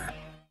dealer.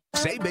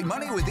 Save big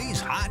money with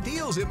these hot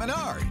deals at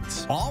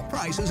Menards. All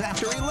prices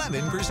after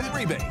 11%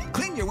 rebate.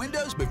 Clean your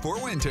windows before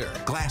winter.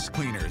 Glass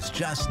cleaners,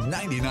 just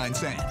 99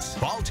 cents.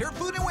 Ball turf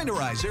food and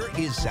winterizer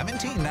is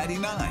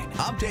 $17.99.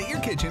 Update your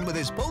kitchen with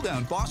this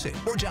pull-down faucet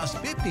for just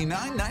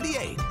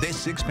 $59.98. This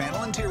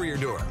 6-panel interior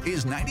door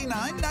is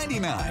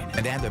 $99.99.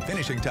 And add the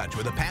finishing touch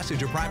with a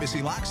passenger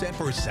privacy lock set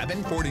for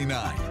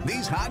 $7.49.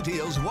 These hot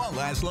deals won't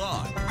last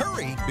long.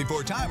 Hurry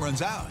before time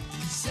runs out.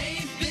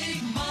 Save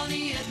big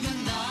money at Menards.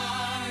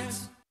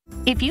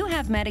 If you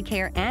have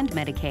Medicare and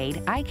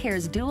Medicaid,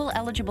 iCare's dual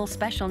eligible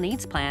special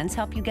needs plans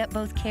help you get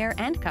both care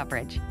and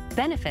coverage.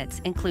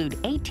 Benefits include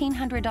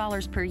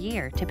 $1,800 per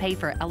year to pay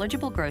for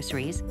eligible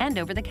groceries and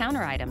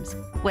over-the-counter items.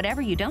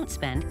 Whatever you don't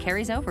spend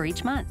carries over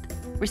each month.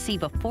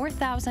 Receive a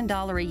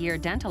 $4,000 a year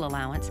dental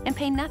allowance and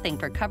pay nothing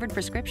for covered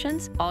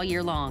prescriptions all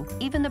year long,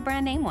 even the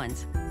brand name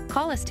ones.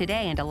 Call us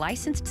today and a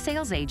licensed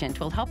sales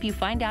agent will help you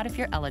find out if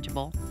you're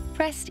eligible.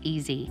 Rest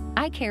easy.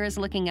 iCare is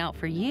looking out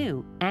for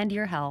you and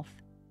your health.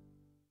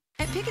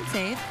 At Pick 'n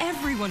Save,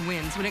 everyone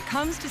wins when it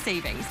comes to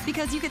savings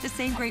because you get the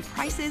same great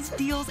prices,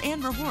 deals,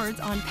 and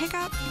rewards on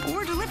pickup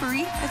or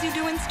delivery as you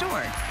do in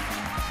store.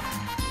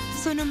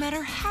 So no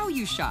matter how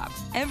you shop,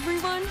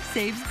 everyone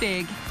saves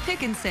big.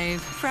 Pick 'n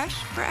Save, fresh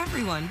for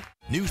everyone.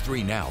 News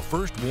 3 Now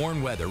First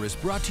Warn Weather is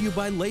brought to you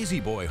by Lazy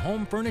Boy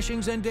Home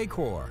Furnishings and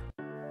Decor.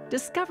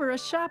 Discover a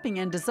shopping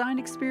and design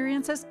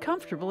experience as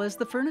comfortable as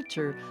the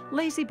furniture.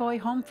 Lazy Boy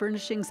Home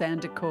Furnishings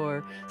and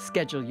Decor.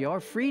 Schedule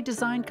your free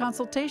design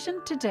consultation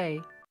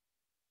today.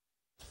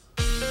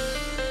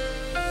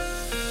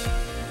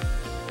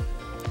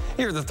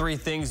 Here are the 3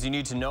 things you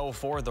need to know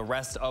for the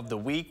rest of the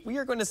week. We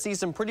are going to see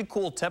some pretty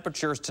cool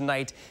temperatures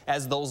tonight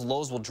as those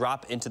lows will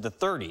drop into the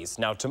 30s.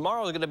 Now,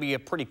 tomorrow is going to be a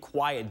pretty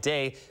quiet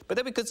day, but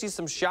then we could see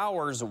some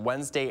showers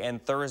Wednesday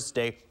and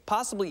Thursday,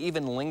 possibly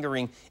even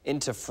lingering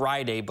into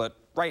Friday, but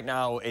right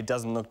now, it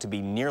doesn't look to be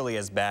nearly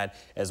as bad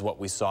as what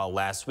we saw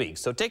last week.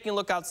 So taking a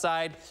look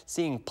outside,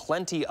 seeing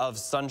plenty of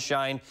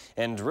sunshine,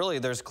 and really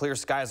there's clear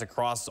skies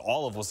across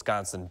all of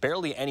Wisconsin.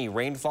 Barely any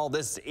rainfall.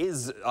 This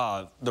is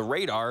the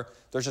radar.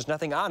 There's just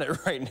nothing on it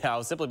right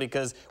now, simply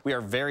because we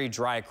are very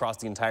dry across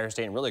the entire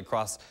state and really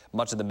across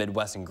much of the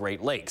Midwest and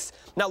Great Lakes.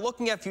 Now,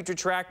 looking at future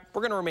track,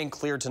 we're going to remain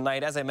clear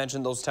tonight. As I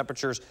mentioned, those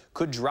temperatures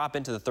could drop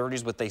into the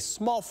 30s with a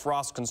small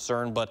frost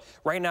concern, but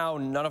right now,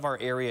 none of our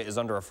area is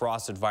under a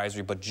frost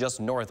advisory, but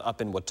just north up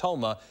in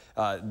Watoma,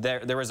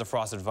 there is a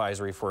frost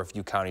advisory for a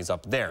few counties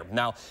up there.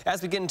 Now,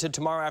 as we get into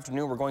tomorrow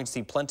afternoon, we're going to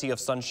see plenty of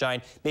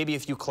sunshine, maybe a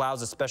few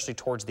clouds, especially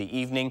towards the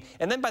evening.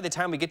 And then by the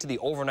time we get to the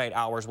overnight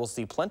hours, we'll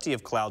see plenty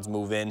of clouds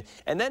move in.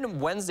 And then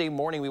Wednesday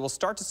morning, we will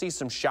start to see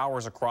some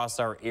showers across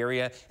our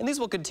area, and these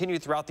will continue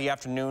throughout the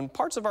afternoon.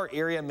 Parts of our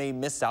area may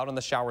miss out on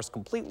the showers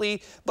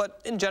completely, but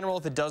in general,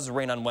 if it does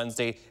rain on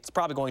Wednesday, it's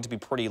probably going to be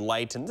pretty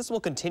light, and this will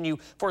continue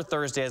for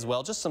Thursday as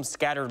well. Just some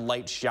scattered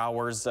light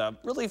showers,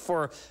 really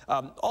for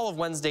all of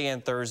Wednesday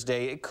and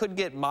Thursday. It could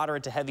get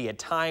moderate to heavy at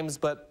times,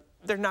 but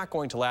they're not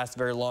going to last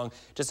very long,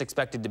 just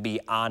expected to be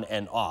on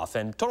and off.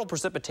 And total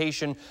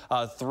precipitation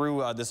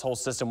through this whole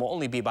system will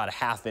only be about a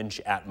 ½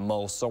 inch at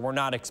most, so we're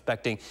not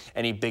expecting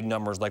any big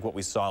numbers like what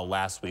we saw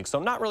last week.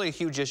 So not really a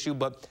huge issue,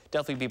 but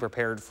definitely be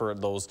prepared for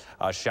those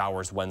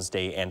showers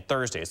Wednesday and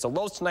Thursday. So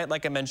lows tonight,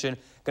 like I mentioned,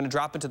 going to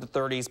drop into the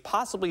 30s,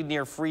 possibly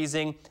near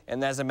freezing.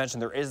 And as I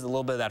mentioned, there is a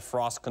little bit of that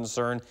frost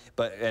concern,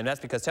 and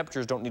that's because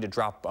temperatures don't need to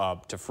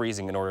drop to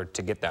freezing in order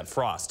to get that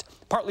frost.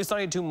 Partly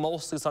sunny to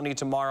mostly sunny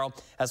tomorrow,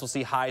 as we'll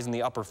see highs in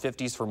the upper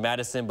 50s for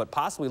Madison, but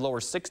possibly lower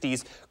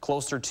 60s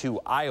closer to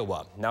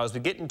Iowa. Now, as we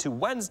get into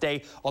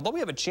Wednesday, although we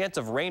have a chance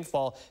of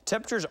rainfall,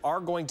 temperatures are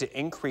going to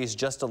increase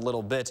just a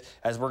little bit,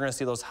 as we're going to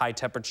see those high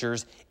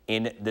temperatures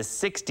in the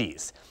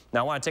 60s. Now,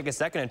 I want to take a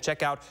second and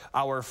check out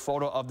our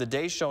photo of the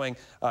day showing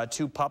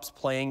 2 pups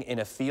playing in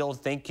a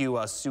field. Thank you,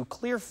 Sue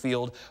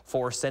Clearfield,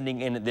 for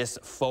sending in this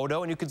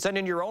photo. And you can send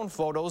in your own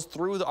photos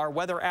through our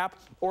weather app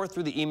or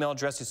through the email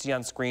address you see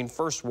on screen,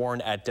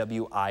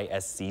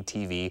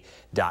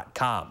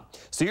 firstwarn@WISC-TV.com.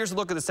 So here's a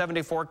look at the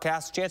 7-day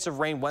forecast. Chance of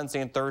rain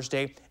Wednesday and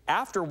Thursday.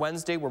 After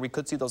Wednesday, where we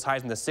could see those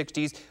highs in the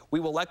 60s, we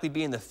will likely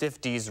be in the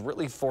 50s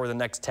really for the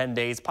next 10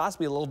 days,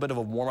 possibly a little bit of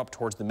a warm up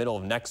towards the middle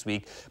of next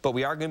week, but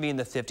we are going to be in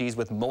the 50s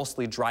with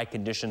mostly dry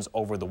conditions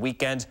over the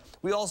weekend.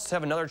 We also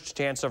have another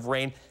chance of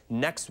rain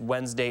next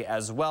Wednesday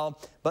as well,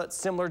 but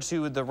similar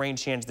to the rain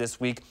chance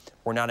this week,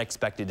 we're not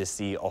expected to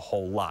see a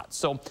whole lot.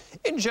 So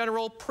in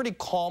general, pretty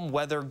calm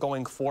weather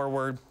going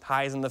forward.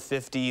 Highs in the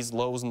 50s,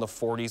 lows in the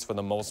 40s for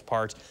the most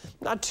part.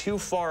 Not too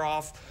far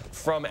off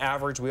from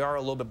average. We are a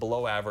little bit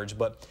below average,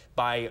 but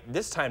by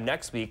this time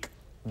next week,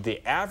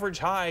 the average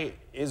high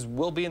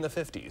will be in the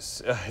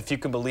 50s. If you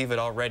can believe it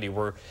already,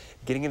 we're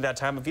getting into that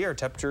time of year.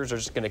 Temperatures are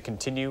just going to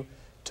continue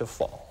to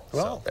fall.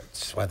 Well,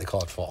 that's why they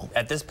call it fall.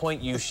 At this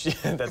point, you should,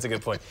 that's a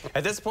good point.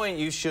 At this point,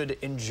 you should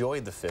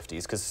enjoy the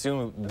 50s, because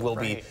soon we'll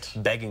be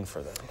begging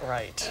for them.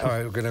 Right. All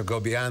right, we're going to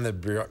go beyond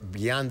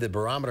the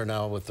barometer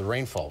now with the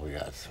rainfall we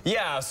got.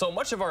 Yeah, so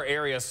much of our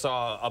area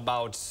saw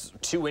about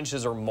 2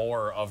 inches or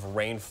more of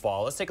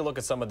rainfall. Let's take a look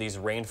at some of these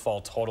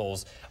rainfall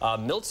totals.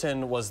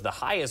 Milton was the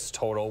highest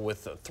total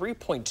with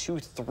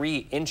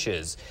 3.23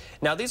 inches.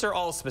 Now, these are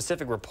all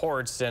specific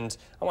reports, and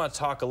I want to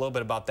talk a little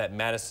bit about that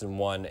Madison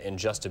one in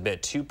just a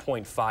bit,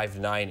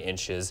 2.59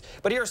 inches.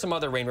 But here are some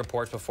other rain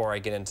reports before I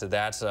get into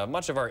that.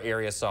 Much of our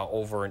area saw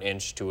over 1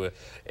 inch to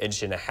 1.5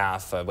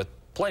 inches, with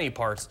plenty of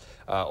parts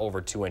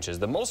over 2 inches.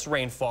 The most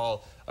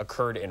rainfall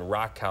occurred in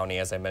Rock County.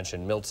 As I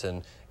mentioned,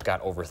 Milton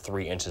got over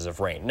 3 inches of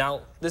rain.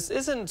 Now, this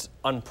isn't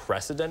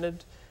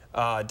unprecedented.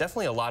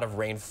 Definitely a lot of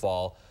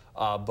rainfall,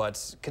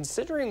 but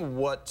considering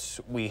what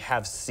we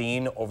have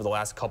seen over the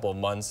last couple of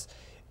months,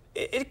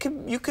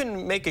 you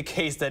can make a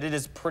case that it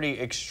is pretty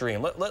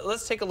extreme.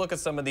 Let's take a look at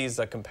some of these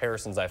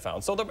comparisons I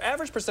found. So the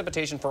average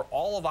precipitation for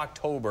all of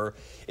October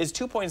is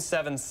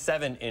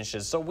 2.77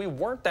 inches. So we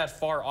weren't that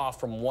far off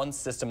from one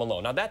system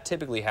alone. Now that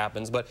typically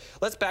happens, but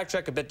let's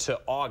backtrack a bit to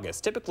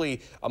August. Typically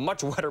a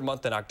much wetter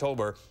month than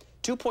October.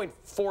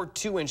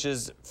 2.42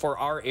 inches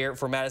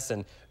for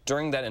Madison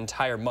during that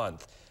entire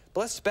month.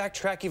 But let's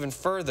backtrack even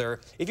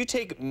further. If you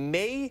take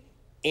May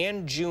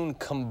and June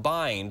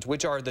combined,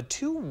 which are the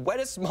 2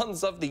 wettest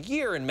months of the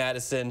year in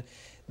Madison,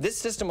 this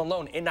system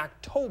alone in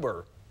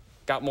October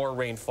got more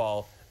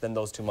rainfall than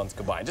those 2 months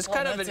combined. Just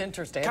kind of that's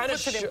interesting. It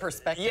puts it in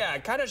perspective. Yeah,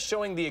 kind of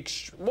showing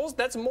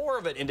that's more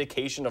of an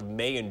indication of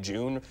May and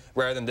June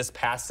rather than this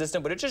past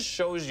system, but it just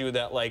shows you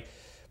that, like,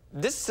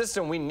 this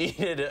system we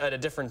needed at a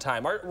different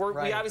time.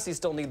 We obviously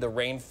still need the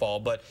rainfall,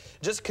 but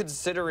just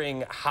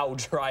considering how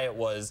dry it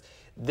was,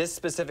 this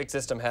specific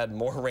system had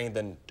more rain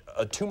than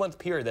a 2-month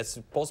period that's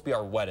supposed to be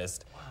our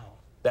wettest. Wow.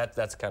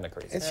 That's kind of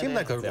crazy. It seemed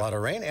like a lot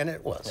of rain, and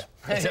it was.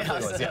 Yeah. It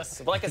definitely was, yes.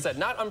 But like I said,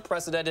 not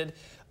unprecedented,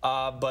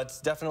 but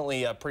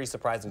definitely pretty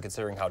surprising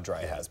considering how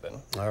dry it has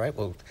been. All right,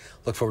 we'll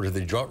look forward to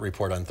the drought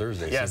report on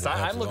Thursday. Yes,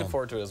 I'm looking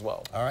forward to it as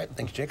well. All right,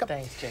 thanks, Jacob.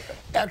 Thanks, Jacob.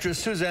 Actress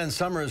Suzanne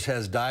Summers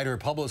has died. Her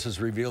publicist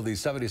revealed the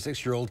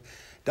 76-year-old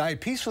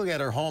died peacefully at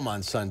her home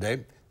on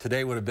Sunday.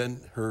 Today would have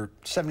been her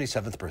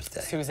 77th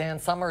birthday. Suzanne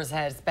Summers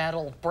has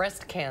battled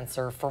breast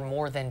cancer for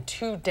more than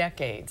 2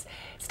 decades.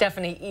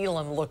 Stephanie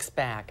Elam looks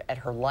back at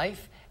her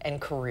life and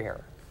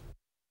career.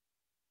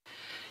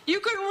 You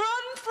can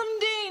run from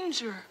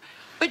danger,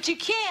 but you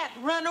can't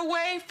run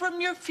away from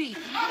your fear.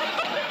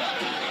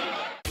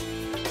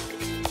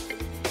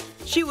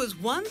 She was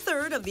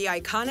 1/3 of the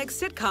iconic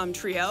sitcom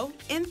trio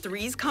in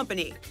Three's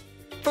Company.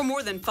 For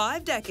more than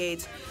 5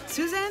 decades,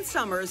 Suzanne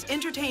Summers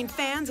entertained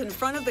fans in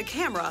front of the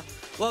camera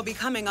while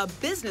becoming a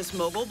business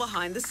mogul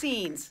behind the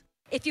scenes.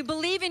 If you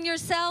believe in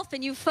yourself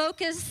and you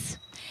focus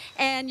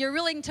and you're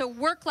willing to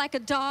work like a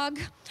dog,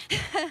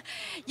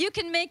 you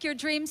can make your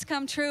dreams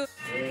come true.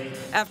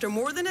 After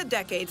more than a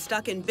decade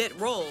stuck in bit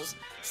roles,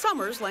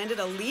 Summers landed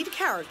a lead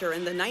character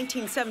in the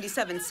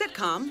 1977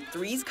 sitcom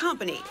Three's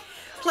Company,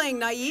 playing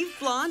naive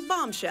blonde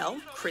bombshell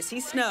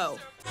Chrissy Snow.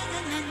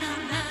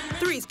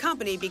 Three's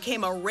Company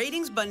became a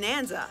ratings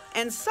bonanza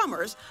and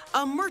Summers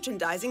a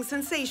merchandising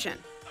sensation.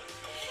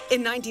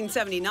 In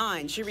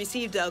 1979, she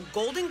received a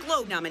Golden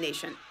Globe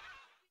nomination.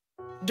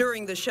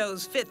 During the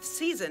show's 5th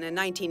season in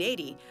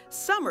 1980,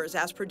 Summers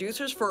asked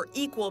producers for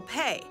equal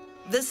pay,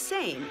 the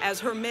same as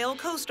her male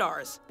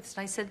co-stars.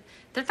 I said,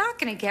 they're not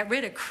going to get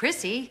rid of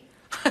Chrissy.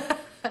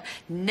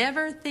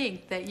 Never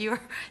think that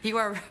you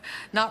are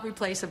not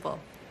replaceable.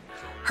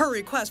 Her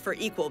request for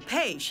equal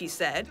pay, she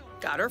said,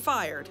 got her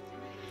fired.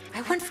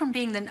 I went from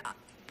being the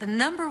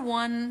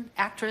 #1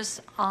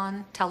 actress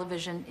on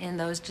television in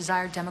those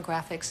desired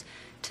demographics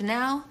to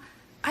now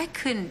I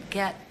couldn't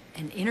get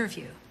an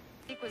interview.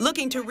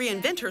 Looking to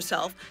reinvent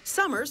herself,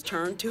 Summers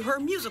turned to her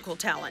musical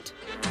talent.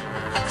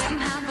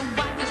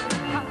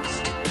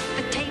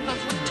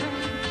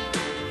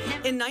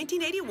 In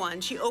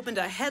 1981, she opened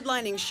a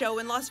headlining show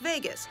in Las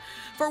Vegas,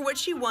 for which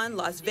she won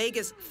Las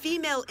Vegas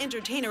Female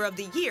Entertainer of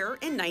the Year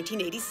in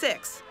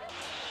 1986.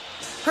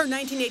 Her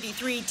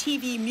 1983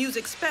 TV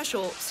music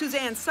special,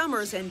 Suzanne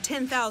Summers and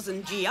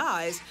 10,000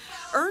 GIs,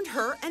 earned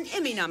her an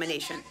Emmy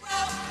nomination.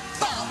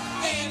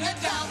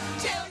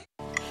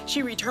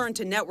 She returned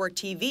to network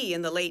TV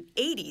in the late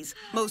 80s,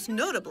 most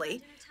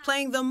notably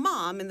playing the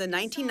mom in the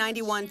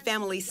 1991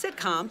 family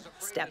sitcom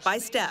Step by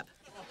Step.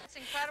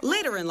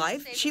 Later in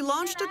life, she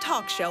launched a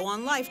talk show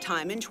on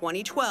Lifetime in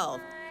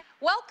 2012.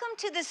 Welcome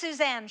to The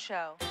Suzanne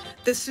Show.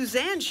 The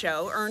Suzanne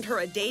Show earned her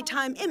a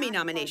Daytime Emmy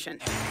nomination.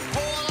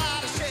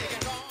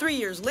 3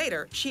 years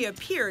later, she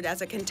appeared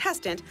as a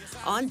contestant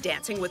on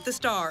Dancing with the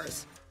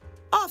Stars.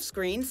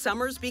 Off-screen,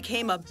 Summers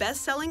became a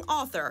best-selling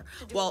author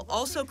while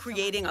also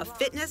creating a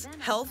fitness,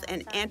 health,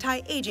 and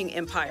anti-aging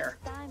empire.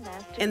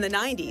 In the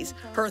 90s,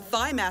 her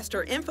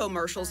Thighmaster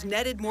infomercials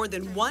netted more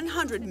than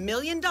 $100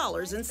 million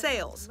in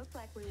sales.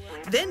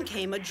 Then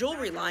came a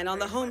jewelry line on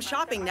the Home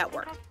Shopping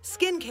Network,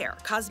 skincare,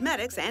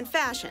 cosmetics, and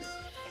fashion.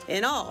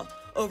 In all,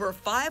 over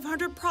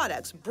 500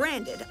 products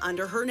branded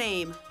under her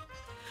name.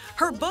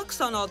 Her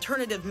books on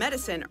alternative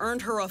medicine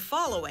earned her a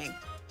following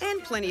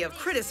and plenty of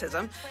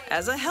criticism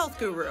as a health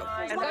guru.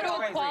 Go to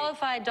a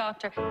qualified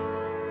doctor.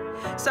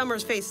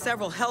 Summers faced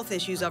several health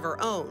issues of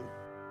her own.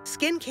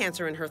 Skin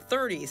cancer in her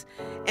 30s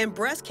and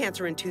breast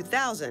cancer in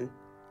 2000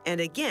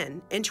 and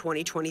again in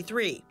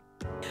 2023.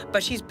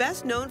 But she's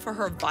best known for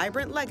her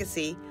vibrant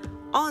legacy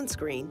on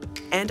screen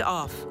and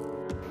off.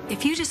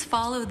 If you just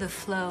follow the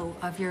flow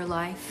of your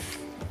life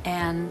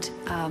and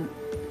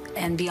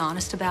be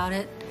honest about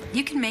it,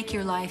 you can make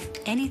your life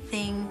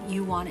anything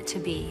you want it to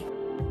be.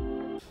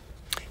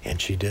 And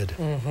she did.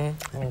 An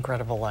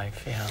incredible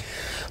life, yeah.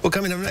 Well,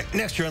 coming up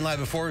next year on Live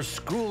Before,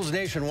 schools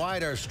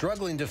nationwide are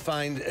struggling to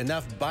find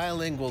enough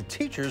bilingual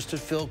teachers to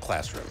fill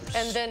classrooms.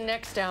 And then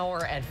next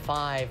hour at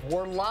 5,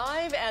 we're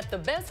live at the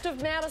Best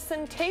of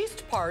Madison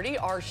Taste Party.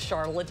 Our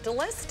Charlotte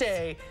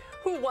DeLeste,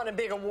 who won a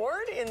big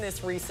award in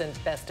this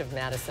recent Best of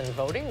Madison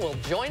voting, will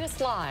join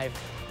us live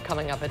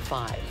coming up at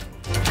 5.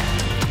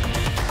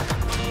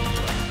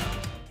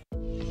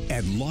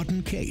 At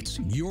Lawton Cates,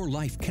 your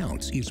life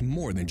counts is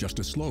more than just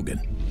a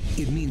slogan.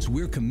 It means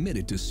we're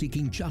committed to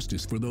seeking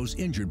justice for those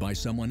injured by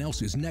someone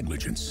else's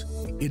negligence.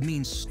 It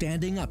means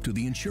standing up to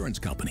the insurance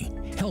company,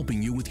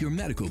 helping you with your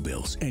medical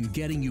bills, and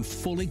getting you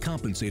fully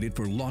compensated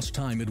for lost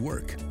time at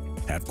work.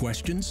 Have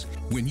questions?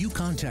 When you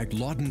contact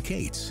Lawton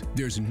Cates,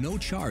 there's no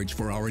charge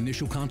for our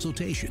initial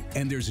consultation,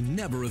 and there's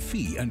never a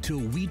fee until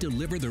we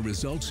deliver the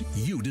results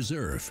you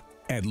deserve.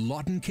 At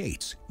Lawton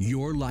Cates,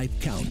 your life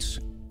counts.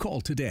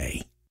 Call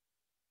today.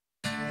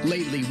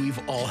 Lately, we've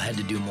all had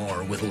to do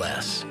more with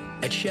less.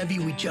 At Chevy,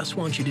 we just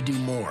want you to do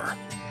more.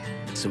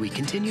 So we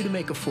continue to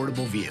make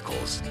affordable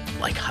vehicles,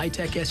 like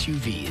high-tech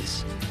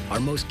SUVs, our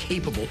most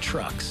capable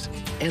trucks,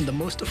 and the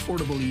most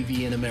affordable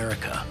EV in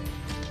America.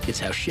 It's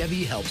how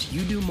Chevy helps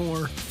you do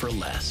more for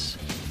less.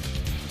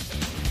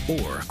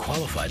 Or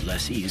qualified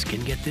lessees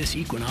can get this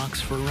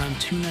Equinox for around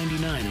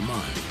 $299 a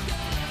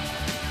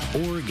month.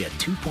 Or get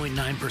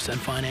 2.9%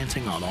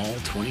 financing on all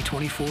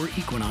 2024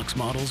 Equinox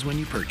models when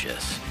you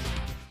purchase.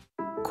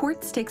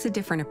 Quartz takes a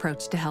different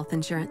approach to health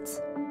insurance.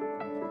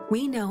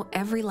 We know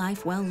every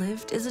life well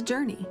lived is a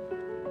journey,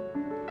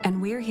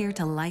 and we're here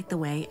to light the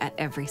way at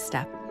every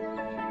step.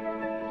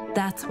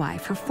 That's why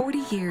for 40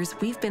 years,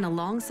 we've been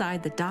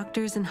alongside the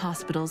doctors and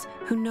hospitals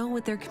who know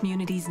what their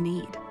communities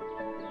need.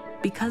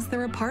 Because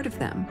they're a part of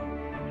them.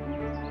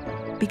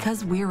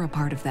 Because we're a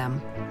part of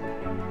them.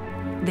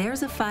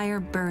 There's a fire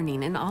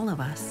burning in all of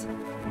us.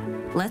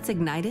 Let's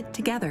ignite it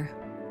together.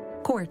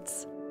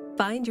 Quartz.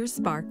 Find your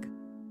spark.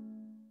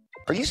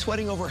 Are you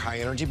sweating over high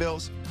energy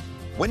bills?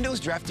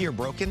 Windows drafty or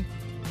broken?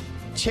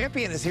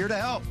 Champion is here to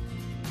help.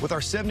 With our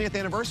 70th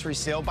anniversary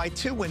sale, buy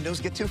 2 windows,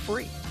 get 2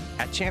 free.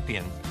 At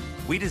Champion,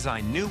 we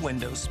design new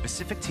windows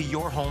specific to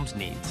your home's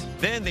needs.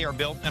 Then they are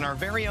built in our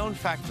very own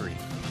factory.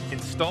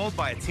 Installed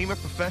by a team of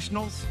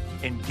professionals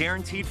and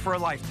guaranteed for a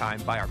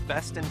lifetime by our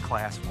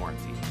best-in-class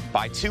warranty.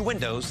 Buy 2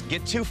 windows,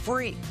 get 2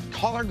 free.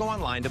 Call or go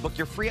online to book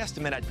your free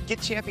estimate at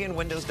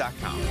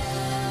getchampionwindows.com.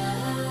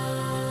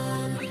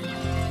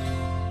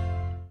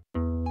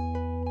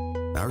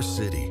 Our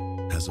city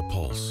has a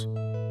pulse.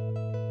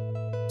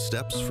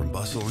 Steps from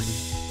bustling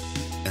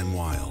and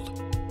wild.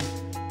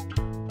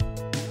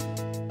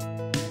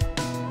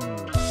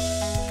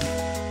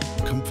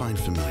 Come find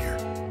familiar.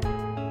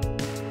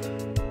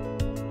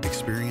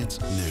 Experience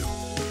new.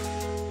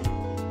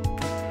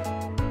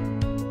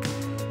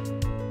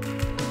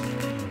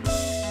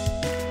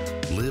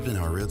 Live in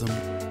our rhythm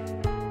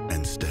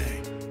and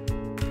stay.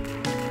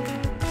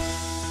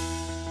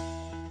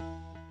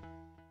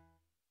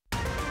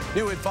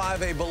 New at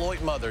 5, a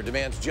Beloit mother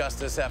demands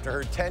justice after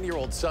her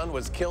 10-year-old son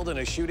was killed in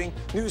a shooting.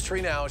 News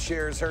 3 Now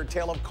shares her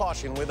tale of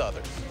caution with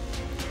others.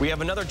 We have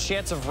another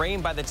chance of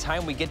rain by the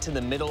time we get to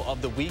the middle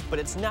of the week, but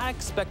it's not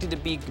expected to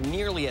be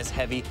nearly as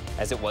heavy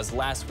as it was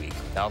last week.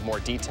 Now more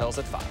details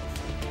at 5.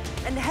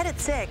 And ahead at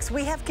 6,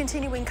 we have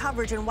continuing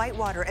coverage in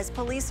Whitewater as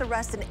police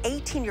arrest an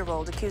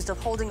 18-year-old accused of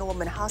holding a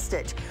woman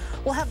hostage.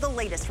 We'll have the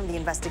latest from the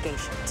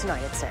investigation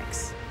tonight at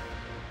 6.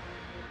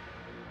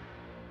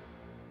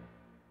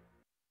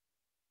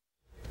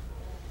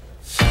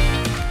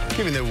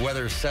 Giving the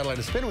weather satellite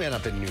a spin, we end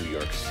up in New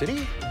York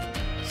City.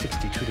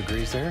 62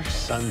 degrees there,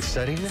 sun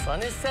setting.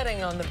 Sun is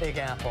setting on the Big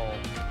Apple.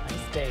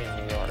 Nice day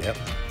in New York. Yep.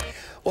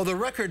 Well, the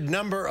record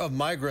number of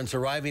migrants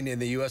arriving in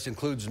the U.S.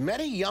 includes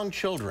many young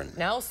children.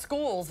 Now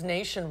schools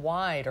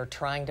nationwide are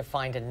trying to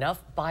find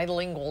enough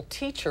bilingual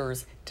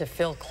teachers to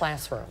fill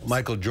classrooms.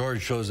 Michael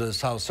George shows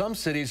us how some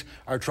cities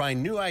are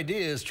trying new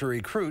ideas to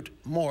recruit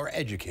more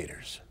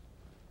educators.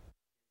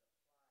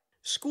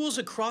 Schools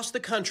across the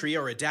country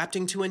are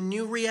adapting to a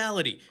new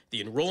reality,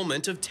 the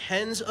enrollment of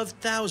tens of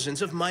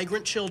thousands of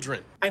migrant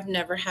children. I've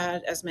never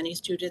had as many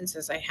students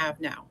as I have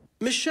now.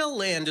 Michelle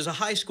Land is a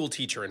high school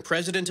teacher and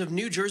president of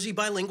New Jersey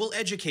Bilingual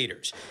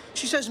Educators.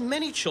 She says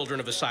many children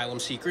of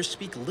asylum seekers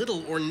speak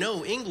little or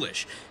no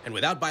English, and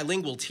without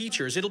bilingual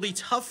teachers, it'll be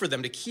tough for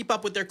them to keep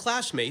up with their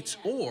classmates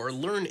or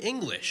learn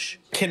English.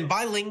 Can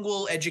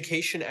bilingual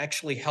education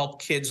actually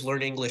help kids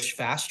learn English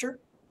faster?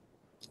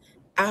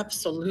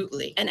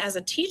 Absolutely. And as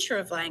a teacher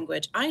of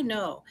language, I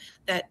know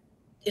that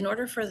in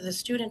order for the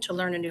student to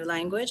learn a new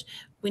language,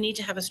 we need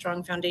to have a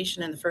strong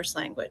foundation in the first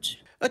language.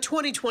 A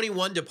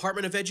 2021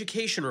 Department of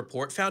Education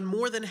report found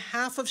more than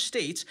half of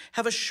states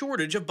have a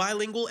shortage of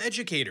bilingual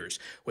educators,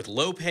 with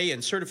low pay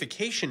and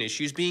certification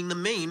issues being the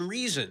main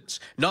reasons.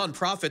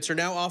 Nonprofits are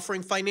now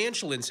offering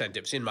financial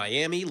incentives in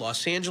Miami,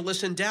 Los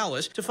Angeles, and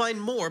Dallas to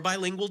find more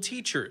bilingual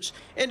teachers.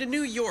 And in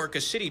New York,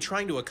 a city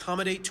trying to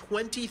accommodate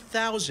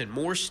 20,000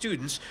 more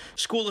students,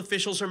 school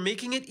officials are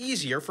making it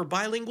easier for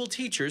bilingual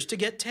teachers to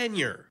get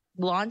tenure.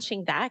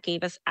 Launching that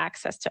gave us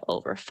access to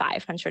over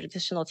 500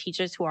 additional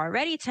teachers who are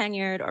already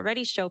tenured,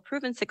 already show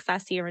proven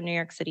success here in New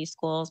York City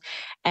schools,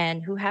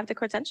 and who have the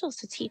credentials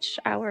to teach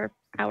our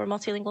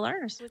multilingual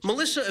learners.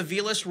 Melissa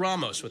Aviles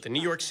Ramos with the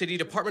New York City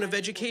Department of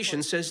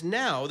Education says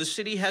now the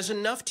city has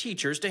enough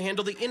teachers to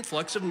handle the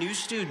influx of new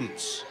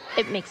students.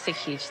 It makes a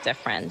huge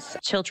difference.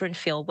 Children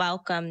feel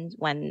welcomed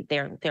when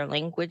their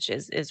language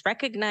is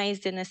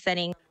recognized in a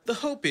setting. The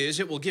hope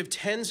is it will give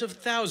tens of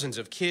thousands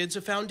of kids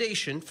a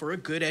foundation for a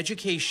good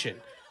education.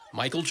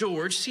 Michael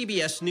George,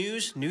 CBS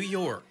News, New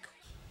York.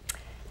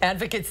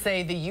 Advocates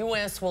say the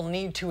U.S. will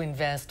need to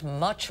invest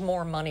much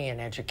more money in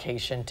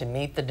education to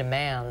meet the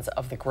demands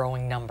of the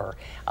growing number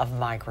of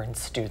migrant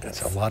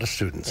students. That's a lot of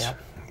students. Yep.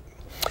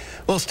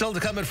 Well, still to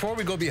come at 4,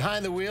 we go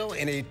behind the wheel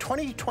in a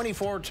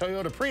 2024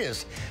 Toyota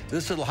Prius.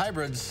 This little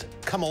hybrid's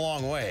come a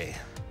long way.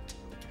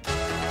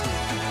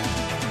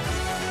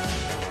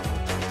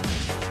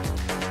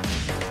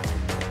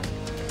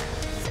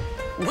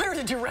 Where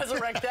did you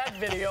resurrect that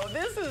video?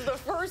 This is the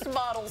first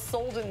model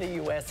sold in the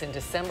U.S. in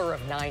December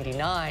of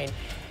 '99.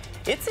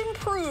 It's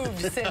improved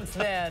since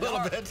then. A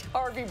little bit.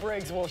 Harvey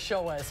Briggs will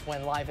show us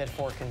when Live at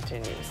 4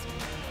 continues.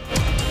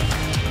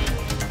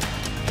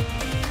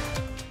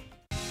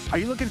 Are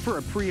you looking for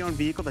a pre-owned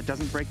vehicle that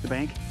doesn't break the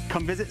bank?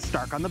 Come visit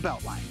Stark on the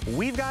Beltline.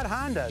 We've got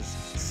Hondas,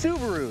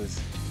 Subarus,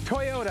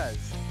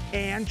 Toyotas,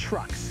 and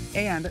trucks,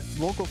 and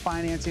local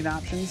financing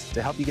options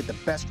to help you get the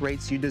best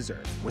rates you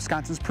deserve.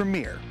 Wisconsin's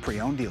premier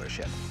pre-owned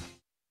dealership.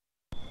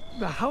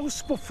 The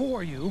house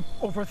before you,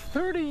 over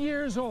 30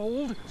 years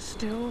old,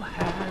 still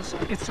has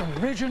its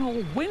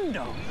original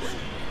windows.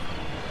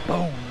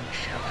 Bone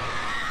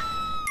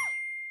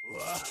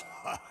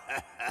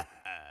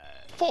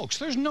Folks,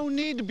 there's no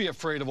need to be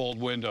afraid of old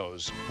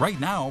windows. Right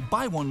now,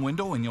 buy one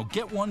window and you'll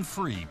get one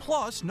free.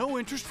 Plus, no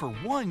interest for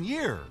 1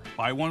 year.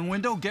 Buy one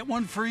window, get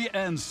one free,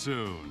 and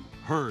soon.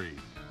 Hurry.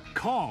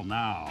 Call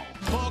now.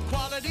 For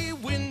quality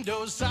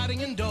windows,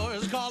 siding, and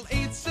doors, call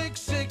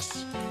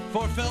 866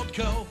 for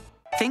Feldco.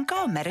 Think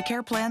all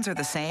Medicare plans are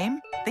the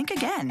same? Think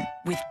again.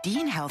 With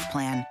Dean Health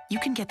Plan, you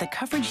can get the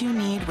coverage you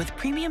need with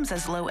premiums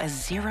as low as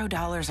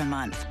 $0 a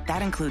month.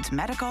 That includes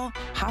medical,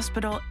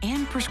 hospital,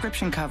 and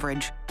prescription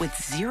coverage with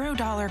 $0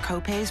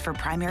 copays for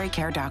primary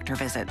care doctor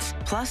visits,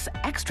 plus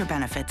extra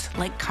benefits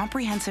like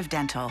comprehensive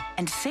dental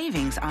and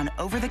savings on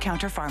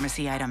over-the-counter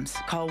pharmacy items.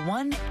 Call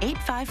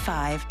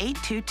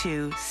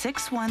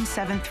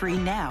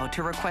 1-855-822-6173 now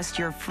to request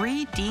your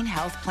free Dean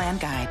Health Plan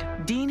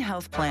guide. Dean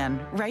Health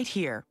Plan, right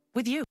here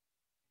with you.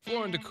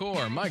 Floor &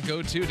 Decor, my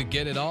go-to to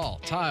get it all.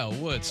 Tile,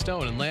 wood,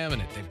 stone, and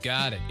laminate, they've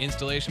got it.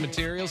 Installation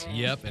materials,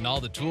 yep, and all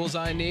the tools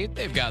I need,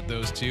 they've got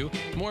those too.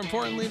 More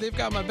importantly, they've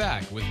got my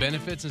back with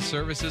benefits and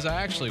services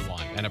I actually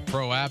want, and a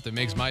pro app that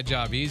makes my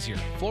job easier.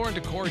 Floor &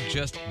 Decor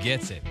just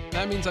gets it.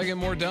 That means I get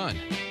more done.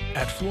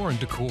 At Floor &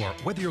 Decor,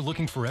 whether you're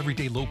looking for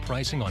everyday low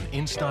pricing on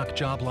in-stock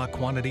job lot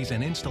quantities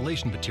and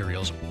installation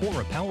materials,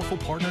 or a powerful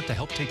partner to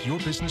help take your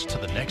business to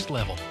the next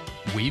level,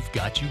 we've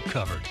got you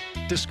covered.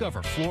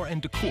 Discover Floor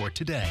 & Decor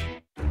today.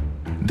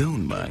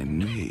 Don't mind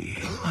me.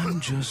 I'm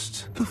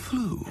just the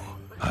flu.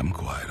 I'm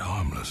quite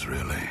harmless,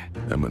 really.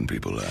 And when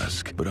people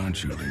ask, but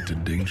aren't you linked to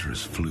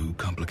dangerous flu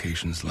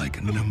complications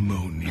like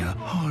pneumonia,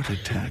 heart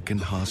attack, and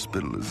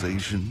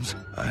hospitalizations?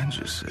 I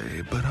just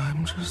say, but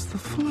I'm just the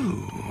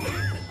flu.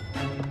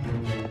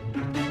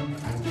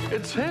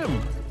 It's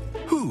him.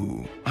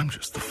 Who? I'm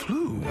just the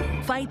flu.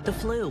 Fight the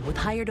flu with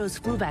higher dose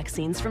flu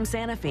vaccines from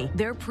Sanofi.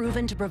 They're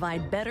proven to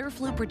provide better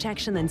flu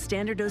protection than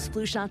standard dose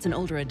flu shots in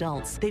older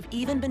adults. They've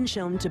even been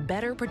shown to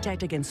better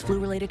protect against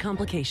flu-related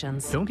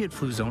complications. Don't get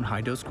Fluzone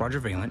high-dose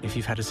quadrivalent if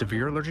you've had a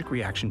severe allergic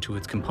reaction to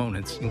its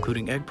components,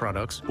 including egg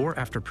products, or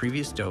after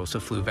previous dose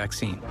of flu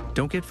vaccine.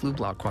 Don't get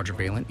Flu-Block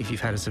quadrivalent if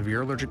you've had a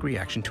severe allergic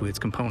reaction to its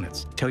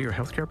components. Tell your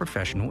healthcare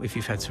professional if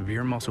you've had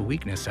severe muscle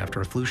weakness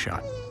after a flu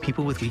shot.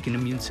 People with weakened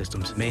immune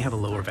systems may have a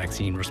lower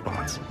vaccine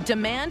response.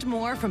 Demand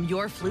more from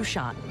your flu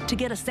shot. To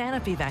get a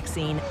Sanofi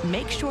vaccine,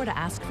 make sure to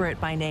ask for it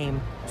by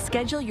name.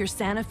 Schedule your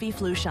Sanofi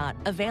flu shot,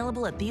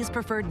 available at these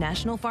preferred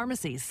national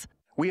pharmacies.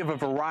 We have a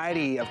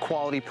variety of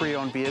quality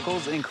pre-owned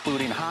vehicles,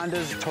 including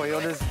Hondas,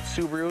 Toyotas,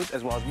 Subarus,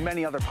 as well as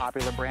many other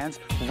popular brands,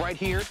 right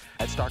here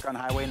at Stark on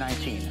Highway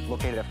 19,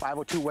 located at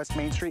 502 West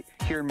Main Street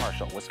here in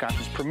Marshall,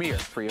 Wisconsin's premier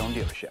pre-owned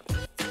dealership.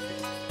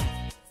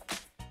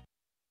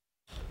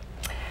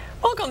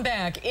 Welcome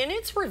back. In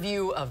its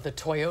review of the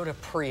Toyota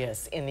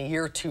Prius in the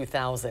year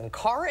 2000,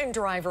 Car and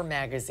Driver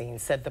magazine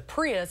said the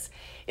Prius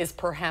is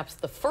perhaps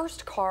the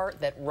first car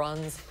that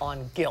runs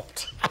on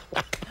guilt.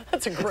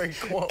 That's a great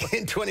quote.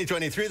 In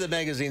 2023, the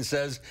magazine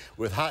says,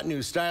 with hot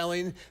new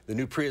styling, the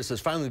new Prius has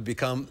finally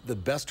become the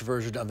best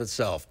version of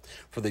itself.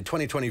 For the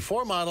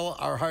 2024 model,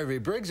 our Harvey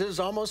Briggs is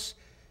almost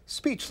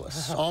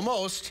speechless.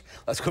 Almost.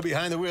 Let's go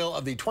behind the wheel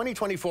of the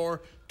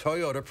 2024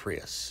 Toyota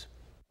Prius.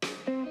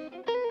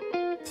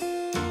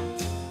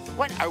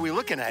 What are we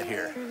looking at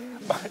here?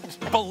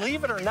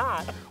 Believe it or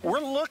not,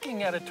 we're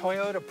looking at a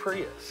Toyota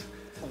Prius.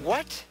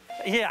 What?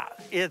 Yeah,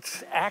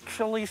 it's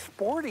actually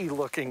sporty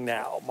looking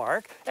now,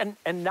 Mark. And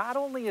not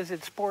only is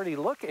it sporty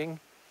looking,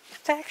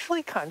 it's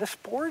actually kind of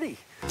sporty.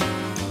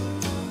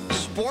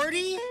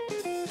 Sporty?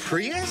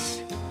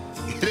 Prius?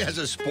 It has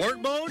a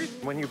sport mode?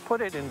 When you put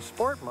it in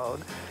sport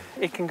mode,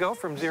 it can go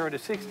from 0 to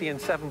 60 in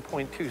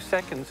 7.2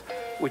 seconds,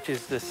 which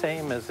is the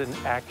same as an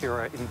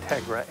Acura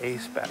Integra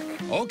A-Spec.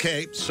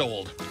 Okay,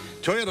 sold.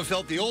 Toyota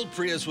felt the old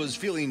Prius was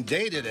feeling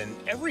dated, and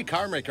every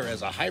car maker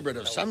has a hybrid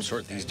of some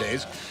sort these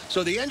days.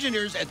 So the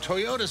engineers at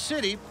Toyota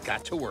City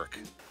got to work.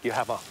 You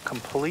have a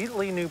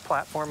completely new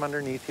platform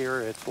underneath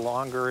here. It's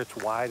longer, it's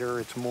wider,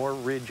 it's more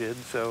rigid,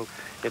 so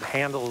it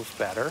handles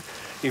better.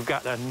 You've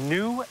got a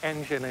new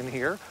engine in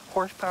here.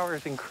 Horsepower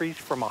has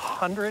increased from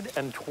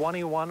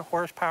 121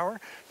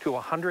 horsepower to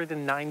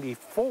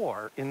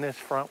 194 in this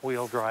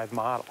front-wheel drive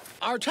model.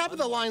 Our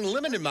top-of-the-line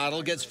limited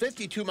model gets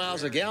 52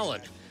 miles a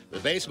gallon. The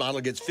base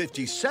model gets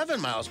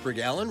 57 miles per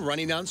gallon,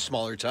 running on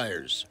smaller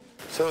tires.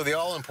 So the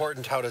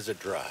all-important, how does it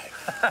drive?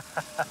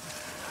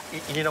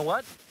 You know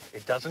what?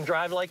 It doesn't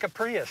drive like a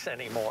Prius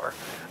anymore.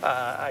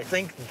 I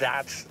think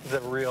that's the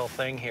real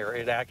thing here.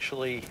 It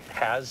actually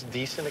has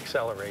decent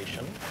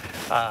acceleration.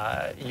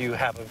 You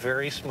have a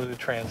very smooth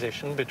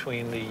transition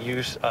between the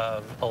use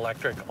of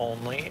electric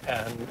only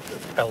and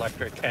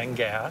electric and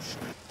gas.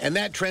 And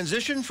that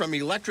transition from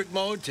electric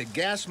mode to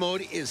gas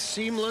mode is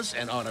seamless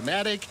and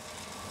automatic.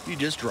 You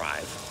just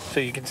drive. So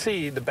you can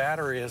see the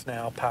battery is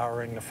now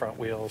powering the front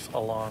wheels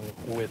along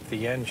with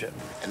the engine.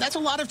 And that's a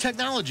lot of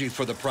technology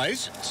for the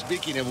price.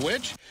 Speaking of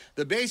which,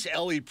 the base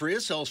LE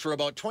Prius sells for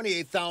about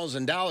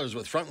 $28,000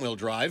 with front-wheel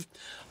drive.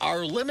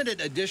 Our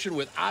limited edition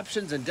with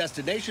options and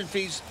destination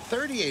fees,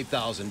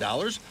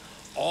 $38,000.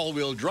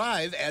 All-wheel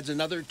drive adds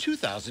another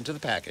 $2,000 to the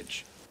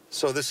package.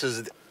 So this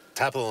is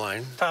top of the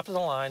line? Top of the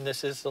line.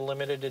 This is the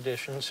limited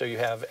edition, so you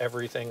have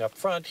everything up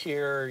front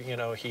here, you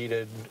know,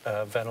 heated,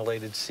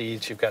 ventilated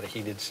seats. You've got a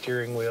heated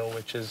steering wheel,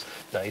 which is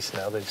nice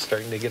now that it's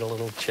starting to get a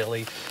little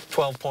chilly.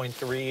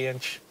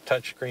 12.3-inch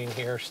touchscreen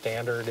here.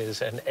 Standard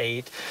is an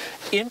 8.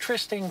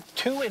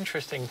 Two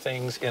interesting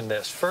things in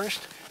this.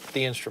 First,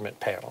 the instrument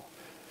panel.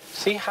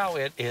 See how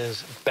it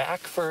is back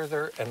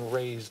further and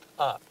raised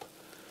up.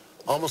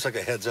 Almost like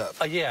a heads up.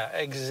 Yeah,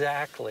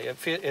 exactly.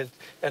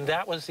 And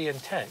that was the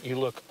intent. You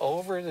look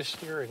over the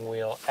steering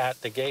wheel at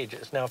the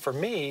gauges. Now, for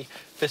me,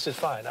 this is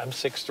fine. I'm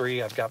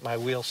 6'3". I've got my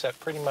wheel set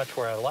pretty much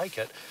where I like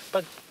it.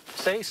 But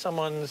say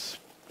someone's,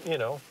 you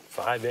know,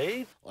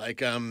 5'8".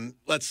 Like,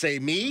 let's say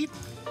me.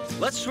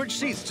 Let's switch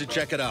seats to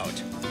check it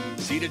out.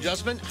 Seat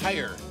adjustment,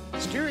 higher.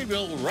 Steering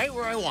wheel right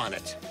where I want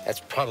it.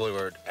 That's probably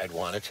where I'd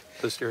want it.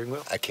 The steering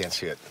wheel? I can't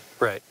see it.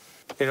 Right.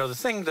 You know, the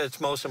thing that's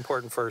most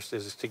important first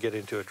is to get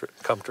into a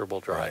comfortable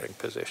driving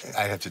position.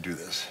 I have to do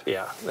this.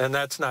 Yeah, and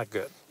that's not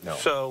good. No.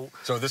 So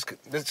this,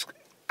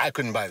 I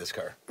couldn't buy this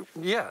car.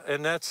 Yeah,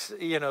 and that's,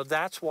 you know,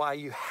 that's why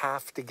you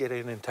have to get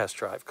in and test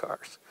drive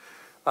cars.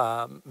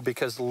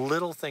 Because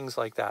little things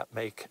like that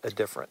make a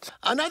difference.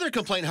 Another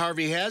complaint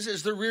Harvey has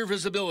is the rear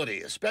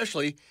visibility,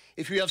 especially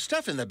if you have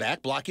stuff in the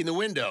back blocking the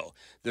window.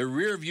 The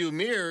rear view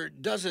mirror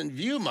doesn't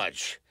view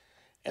much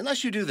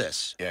unless you do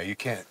this. Yeah, you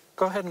can't.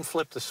 Go ahead and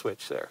flip the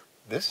switch there.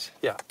 This?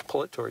 Yeah,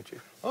 pull it towards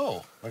you.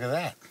 Oh, look at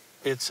that.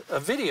 It's a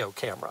video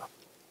camera.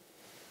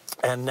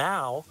 And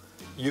now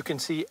you can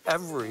see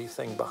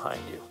everything behind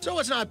you. So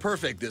it's not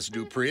perfect, this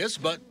new Prius,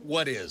 but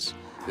what is?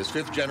 This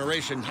 5th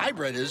generation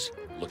hybrid is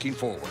looking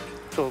forward.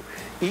 So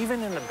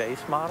even in the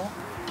base model,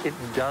 it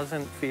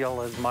doesn't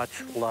feel as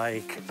much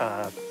like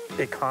an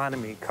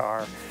economy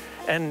car.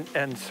 And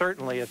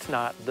certainly it's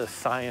not the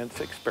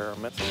science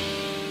experiment.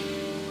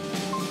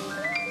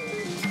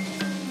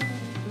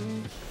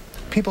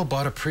 People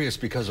bought a Prius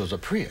because it was a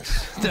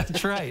Prius.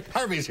 That's right.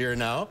 Harvey's here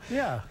now.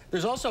 Yeah.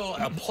 There's also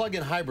a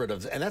plug-in hybrid,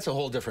 and that's a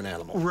whole different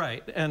animal.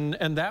 Right, and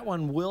that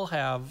one will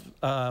have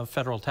a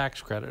federal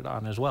tax credit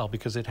on as well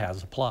because it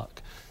has a plug.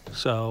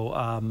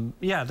 So,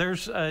 yeah,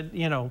 there's,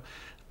 you know,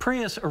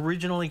 Prius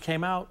originally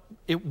came out,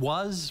 it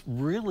was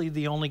really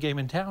the only game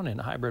in town in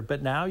hybrid,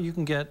 but now you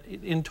can get,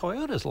 in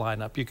Toyota's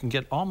lineup, you can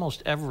get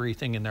almost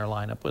everything in their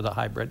lineup with a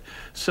hybrid.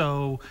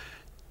 So,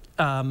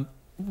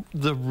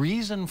 the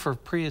reason for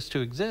Prius to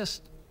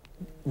exist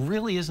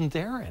really isn't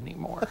there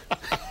anymore.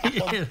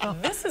 You know?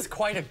 This is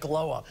quite a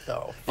glow up,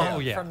 though.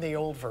 From the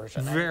old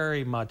version.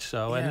 Very much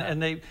so, yeah.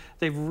 and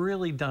they've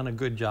really done a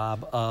good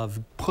job of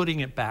putting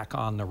it back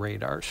on the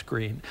radar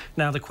screen.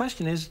 Now the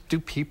question is,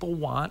 do people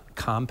want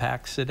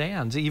compact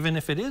sedans, even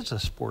if it is a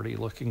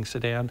sporty-looking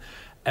sedan?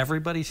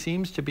 Everybody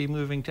seems to be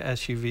moving to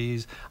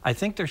SUVs. I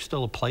think there's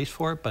still a place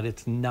for it, but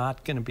it's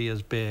not going to be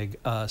as big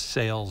a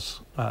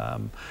sales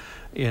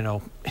you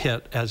know,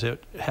 hit as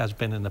it has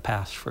been in the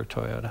past for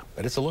Toyota.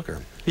 But it's a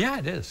looker. Yeah,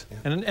 it is.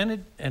 Yeah.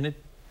 And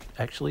it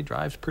actually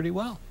drives pretty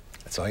well.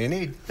 That's all you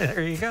need.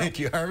 There you go. Thank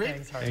you, Harvey.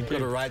 Thanks, Harvey. Go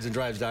to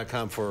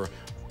ridesanddrives.com for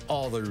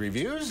all the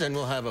reviews, and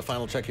we'll have a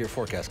final check of your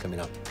forecast coming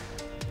up.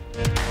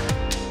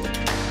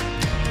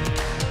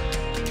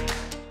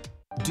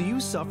 Do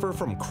you suffer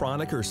from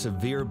chronic or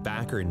severe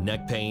back or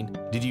neck pain?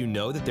 Did you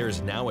know that there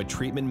is now a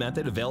treatment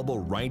method available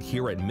right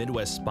here at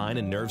Midwest Spine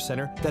and Nerve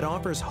Center that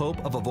offers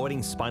hope of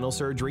avoiding spinal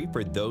surgery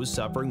for those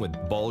suffering with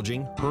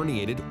bulging,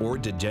 herniated, or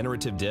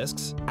degenerative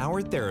discs?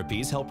 Our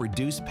therapies help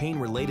reduce pain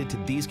related to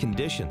these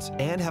conditions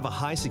and have a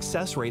high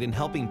success rate in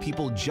helping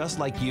people just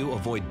like you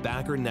avoid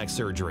back or neck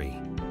surgery.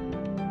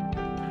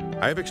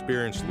 I've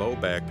experienced low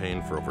back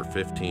pain for over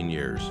 15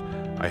 years.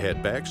 I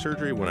had back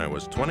surgery when I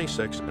was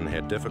 26 and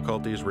had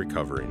difficulties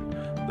recovering.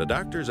 The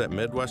doctors at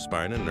Midwest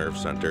Spine and Nerve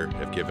Center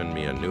have given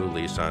me a new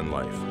lease on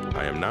life.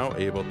 I am now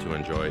able to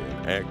enjoy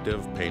an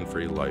active,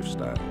 pain-free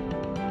lifestyle.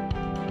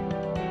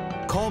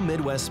 Call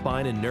Midwest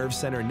Spine and Nerve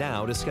Center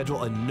now to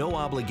schedule a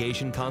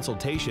no-obligation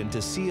consultation to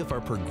see if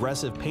our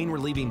progressive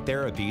pain-relieving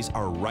therapies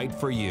are right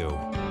for you.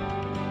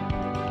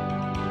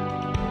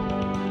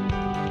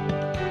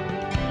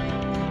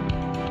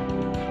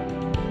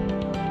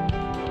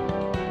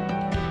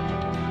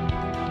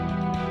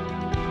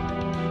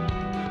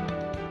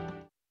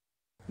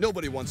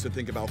 Nobody wants to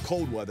think about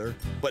cold weather,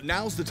 but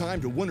now's the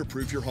time to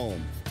winterproof your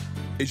home.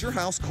 Is your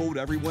house cold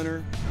every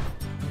winter?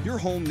 Your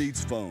home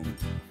needs foam.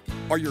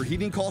 Are your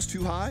heating costs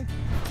too high?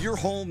 Your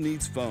home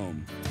needs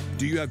foam.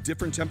 Do you have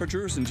different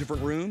temperatures in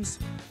different rooms?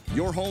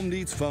 Your home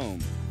needs foam.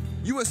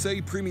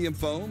 USA Premium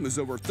Foam is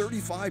over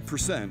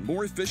 35%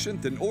 more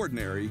efficient than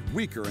ordinary,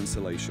 weaker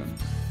insulation.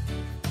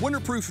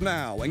 Winterproof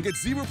now and get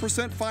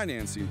 0%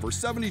 financing for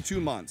 72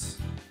 months.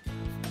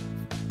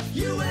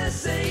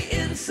 USA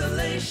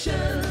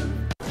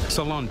Insulation.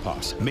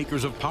 Salonpas,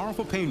 makers of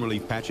powerful pain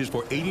relief patches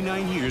for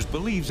 89 years,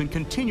 believes in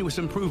continuous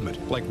improvement,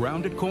 like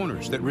rounded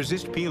corners that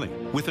resist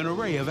peeling, with an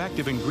array of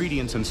active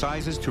ingredients and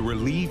sizes to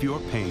relieve your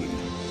pain.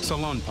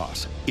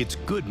 Salonpas, it's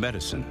good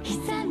medicine.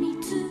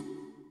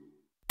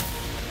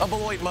 A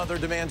Beloit mother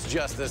demands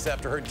justice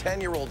after her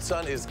 10-year-old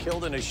son is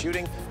killed in a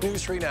shooting.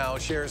 News 3 Now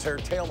shares her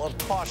tale of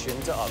caution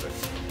to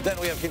others. Then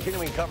we have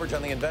continuing coverage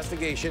on the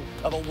investigation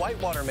of a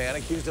Whitewater man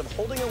accused of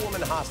holding a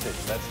woman hostage.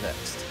 That's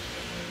next.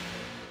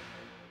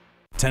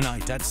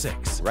 Tonight at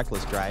 6.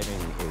 Reckless driving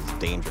is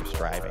dangerous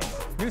driving.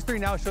 News 3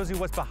 Now shows you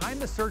what's behind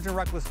the surge in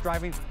reckless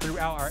driving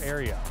throughout our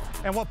area,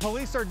 and what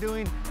police are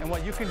doing and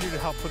what you can do to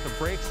help put the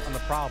brakes on the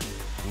problem.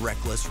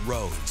 Reckless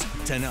roads.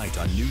 Tonight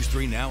on News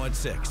 3 Now at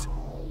 6.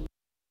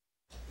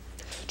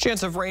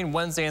 Chance of rain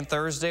Wednesday and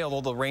Thursday,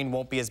 although the rain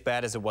won't be as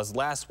bad as it was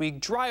last week.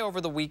 Dry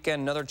over the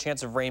weekend. Another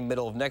chance of rain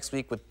middle of next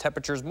week with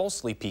temperatures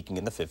mostly peaking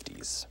in the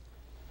 50s.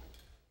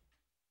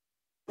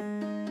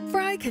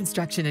 Fry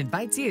Construction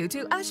invites you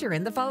to usher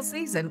in the fall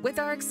season with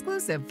our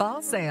exclusive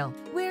fall sale.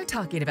 We're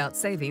talking about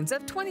savings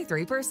of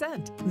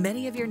 23%.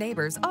 Many of your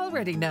neighbors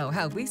already know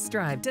how we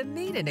strive to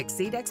meet and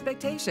exceed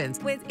expectations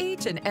with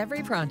each and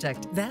every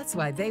project. That's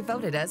why they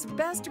voted us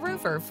Best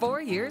Roofer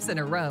 4 years in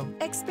a row.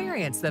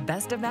 Experience the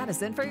best of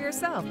Madison for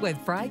yourself with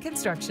Fry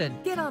Construction.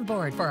 Get on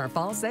board for our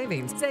fall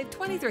savings. Save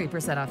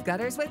 23% off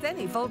gutters with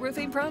any full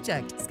roofing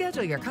project.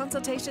 Schedule your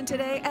consultation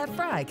today at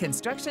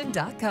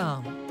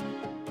fryconstruction.com.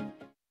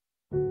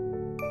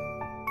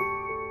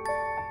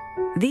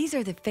 These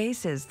are the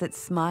faces that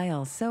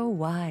smile so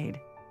wide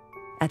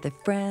at the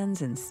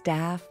friends and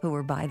staff who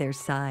are by their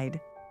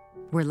side,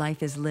 where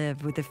life is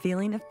lived with a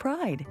feeling of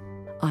pride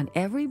on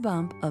every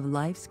bump of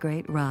life's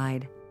great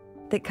ride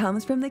that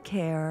comes from the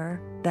care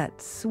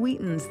that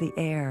sweetens the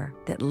air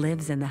that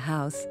lives in the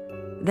house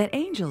that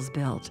angels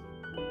built.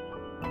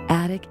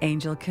 Attic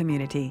Angel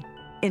Community,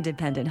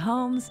 independent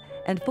homes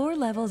and 4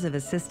 levels of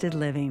assisted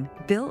living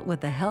built with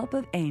the help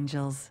of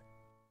angels.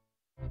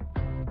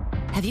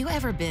 Have you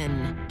ever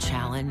been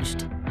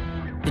challenged,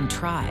 been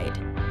tried,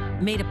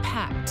 made a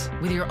pact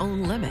with your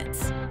own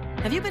limits?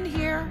 Have you been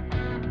here,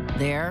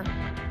 there,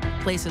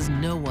 places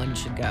no one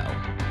should go?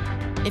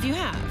 If you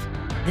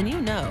have, then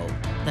you know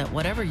that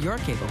whatever you're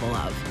capable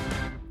of,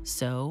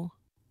 so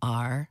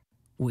are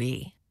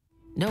we.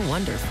 No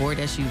wonder Ford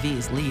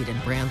SUVs lead in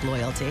brand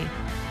loyalty.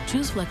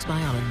 Choose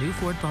FlexBuy on a new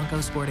Ford Bronco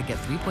Sport and get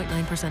 3.9%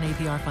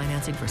 APR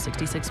financing for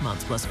 66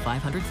 months plus $500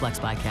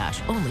 FlexBuy cash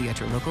only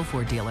at your local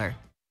Ford dealer.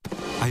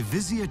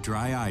 Ivisia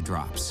Dry Eye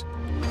Drops.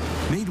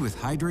 Made with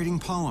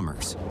hydrating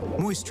polymers,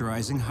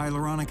 moisturizing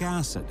hyaluronic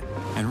acid,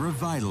 and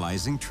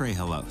revitalizing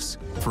trehalose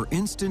for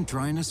instant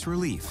dryness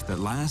relief that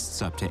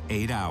lasts up to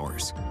 8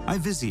 hours.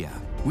 Ivisia,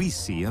 we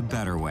see a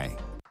better way.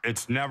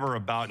 It's never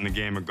about, in the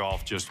game of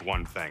golf, just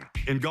one thing.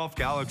 In Golf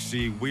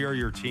Galaxy, we are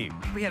your team.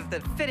 We have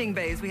the fitting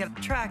bays, we have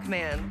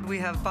TrackMan, we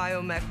have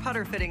Biomech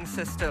putter fitting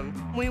system.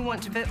 We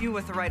want to fit you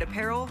with the right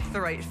apparel,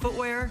 the right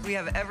footwear. We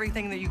have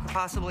everything that you could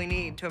possibly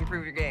need to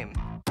improve your game.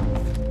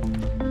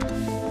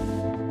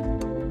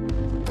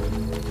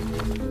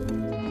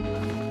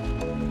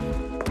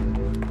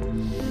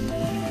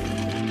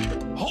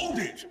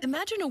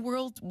 Imagine a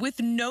world with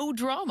no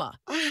drama.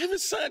 I haven't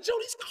signed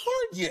Jody's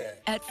card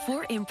yet. At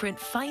 4imprint,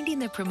 finding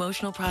the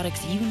promotional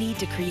products you need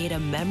to create a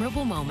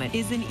memorable moment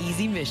is an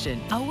easy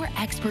mission. Our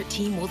expert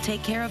team will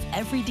take care of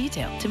every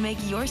detail to make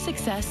your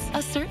success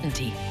a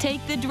certainty.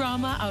 Take the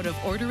drama out of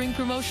ordering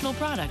promotional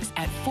products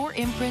at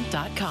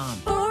 4imprint.com.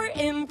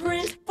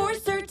 4imprint, for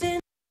certain.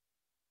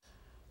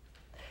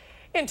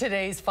 In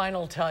today's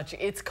Final Touch,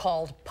 it's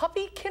called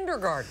Puppy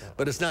Kindergarten.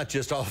 But it's not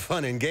just all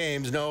fun and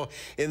games. No,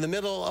 in the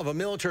middle of a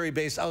military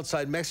base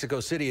outside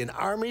Mexico City, an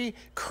Army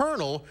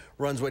colonel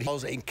runs what he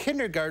calls a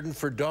kindergarten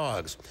for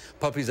dogs.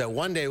 Puppies that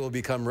one day will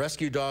become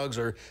rescue dogs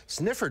or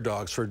sniffer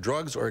dogs for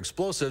drugs or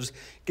explosives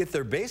get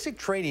their basic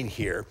training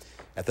here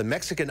at the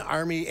Mexican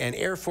Army and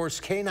Air Force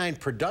Canine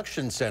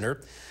Production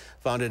Center.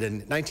 Founded in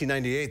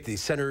 1998, the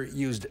center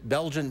used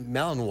Belgian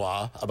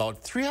Malinois,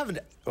 about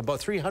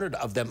 300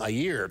 of them a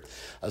year.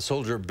 A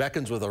soldier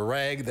beckons with a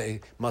rag they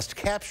must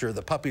capture.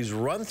 The puppies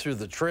run through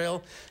the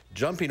trail,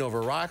 jumping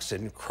over rocks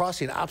and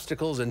crossing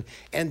obstacles, and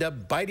end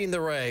up biting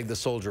the rag the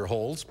soldier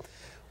holds.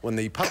 When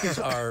the puppies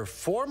are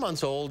 4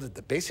 months old,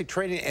 the basic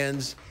training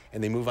ends,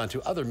 and they move on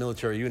to other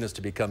military units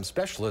to become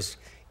specialists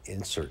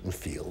in certain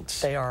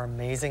fields. They are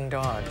amazing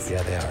dogs.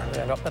 Yeah, they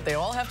are. But they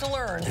all have to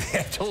learn. They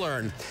have to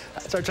learn.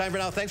 That's our time for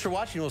now. Thanks for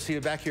watching. We'll see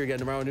you back here again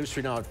tomorrow. News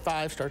 3 Now at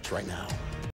 5 starts right now.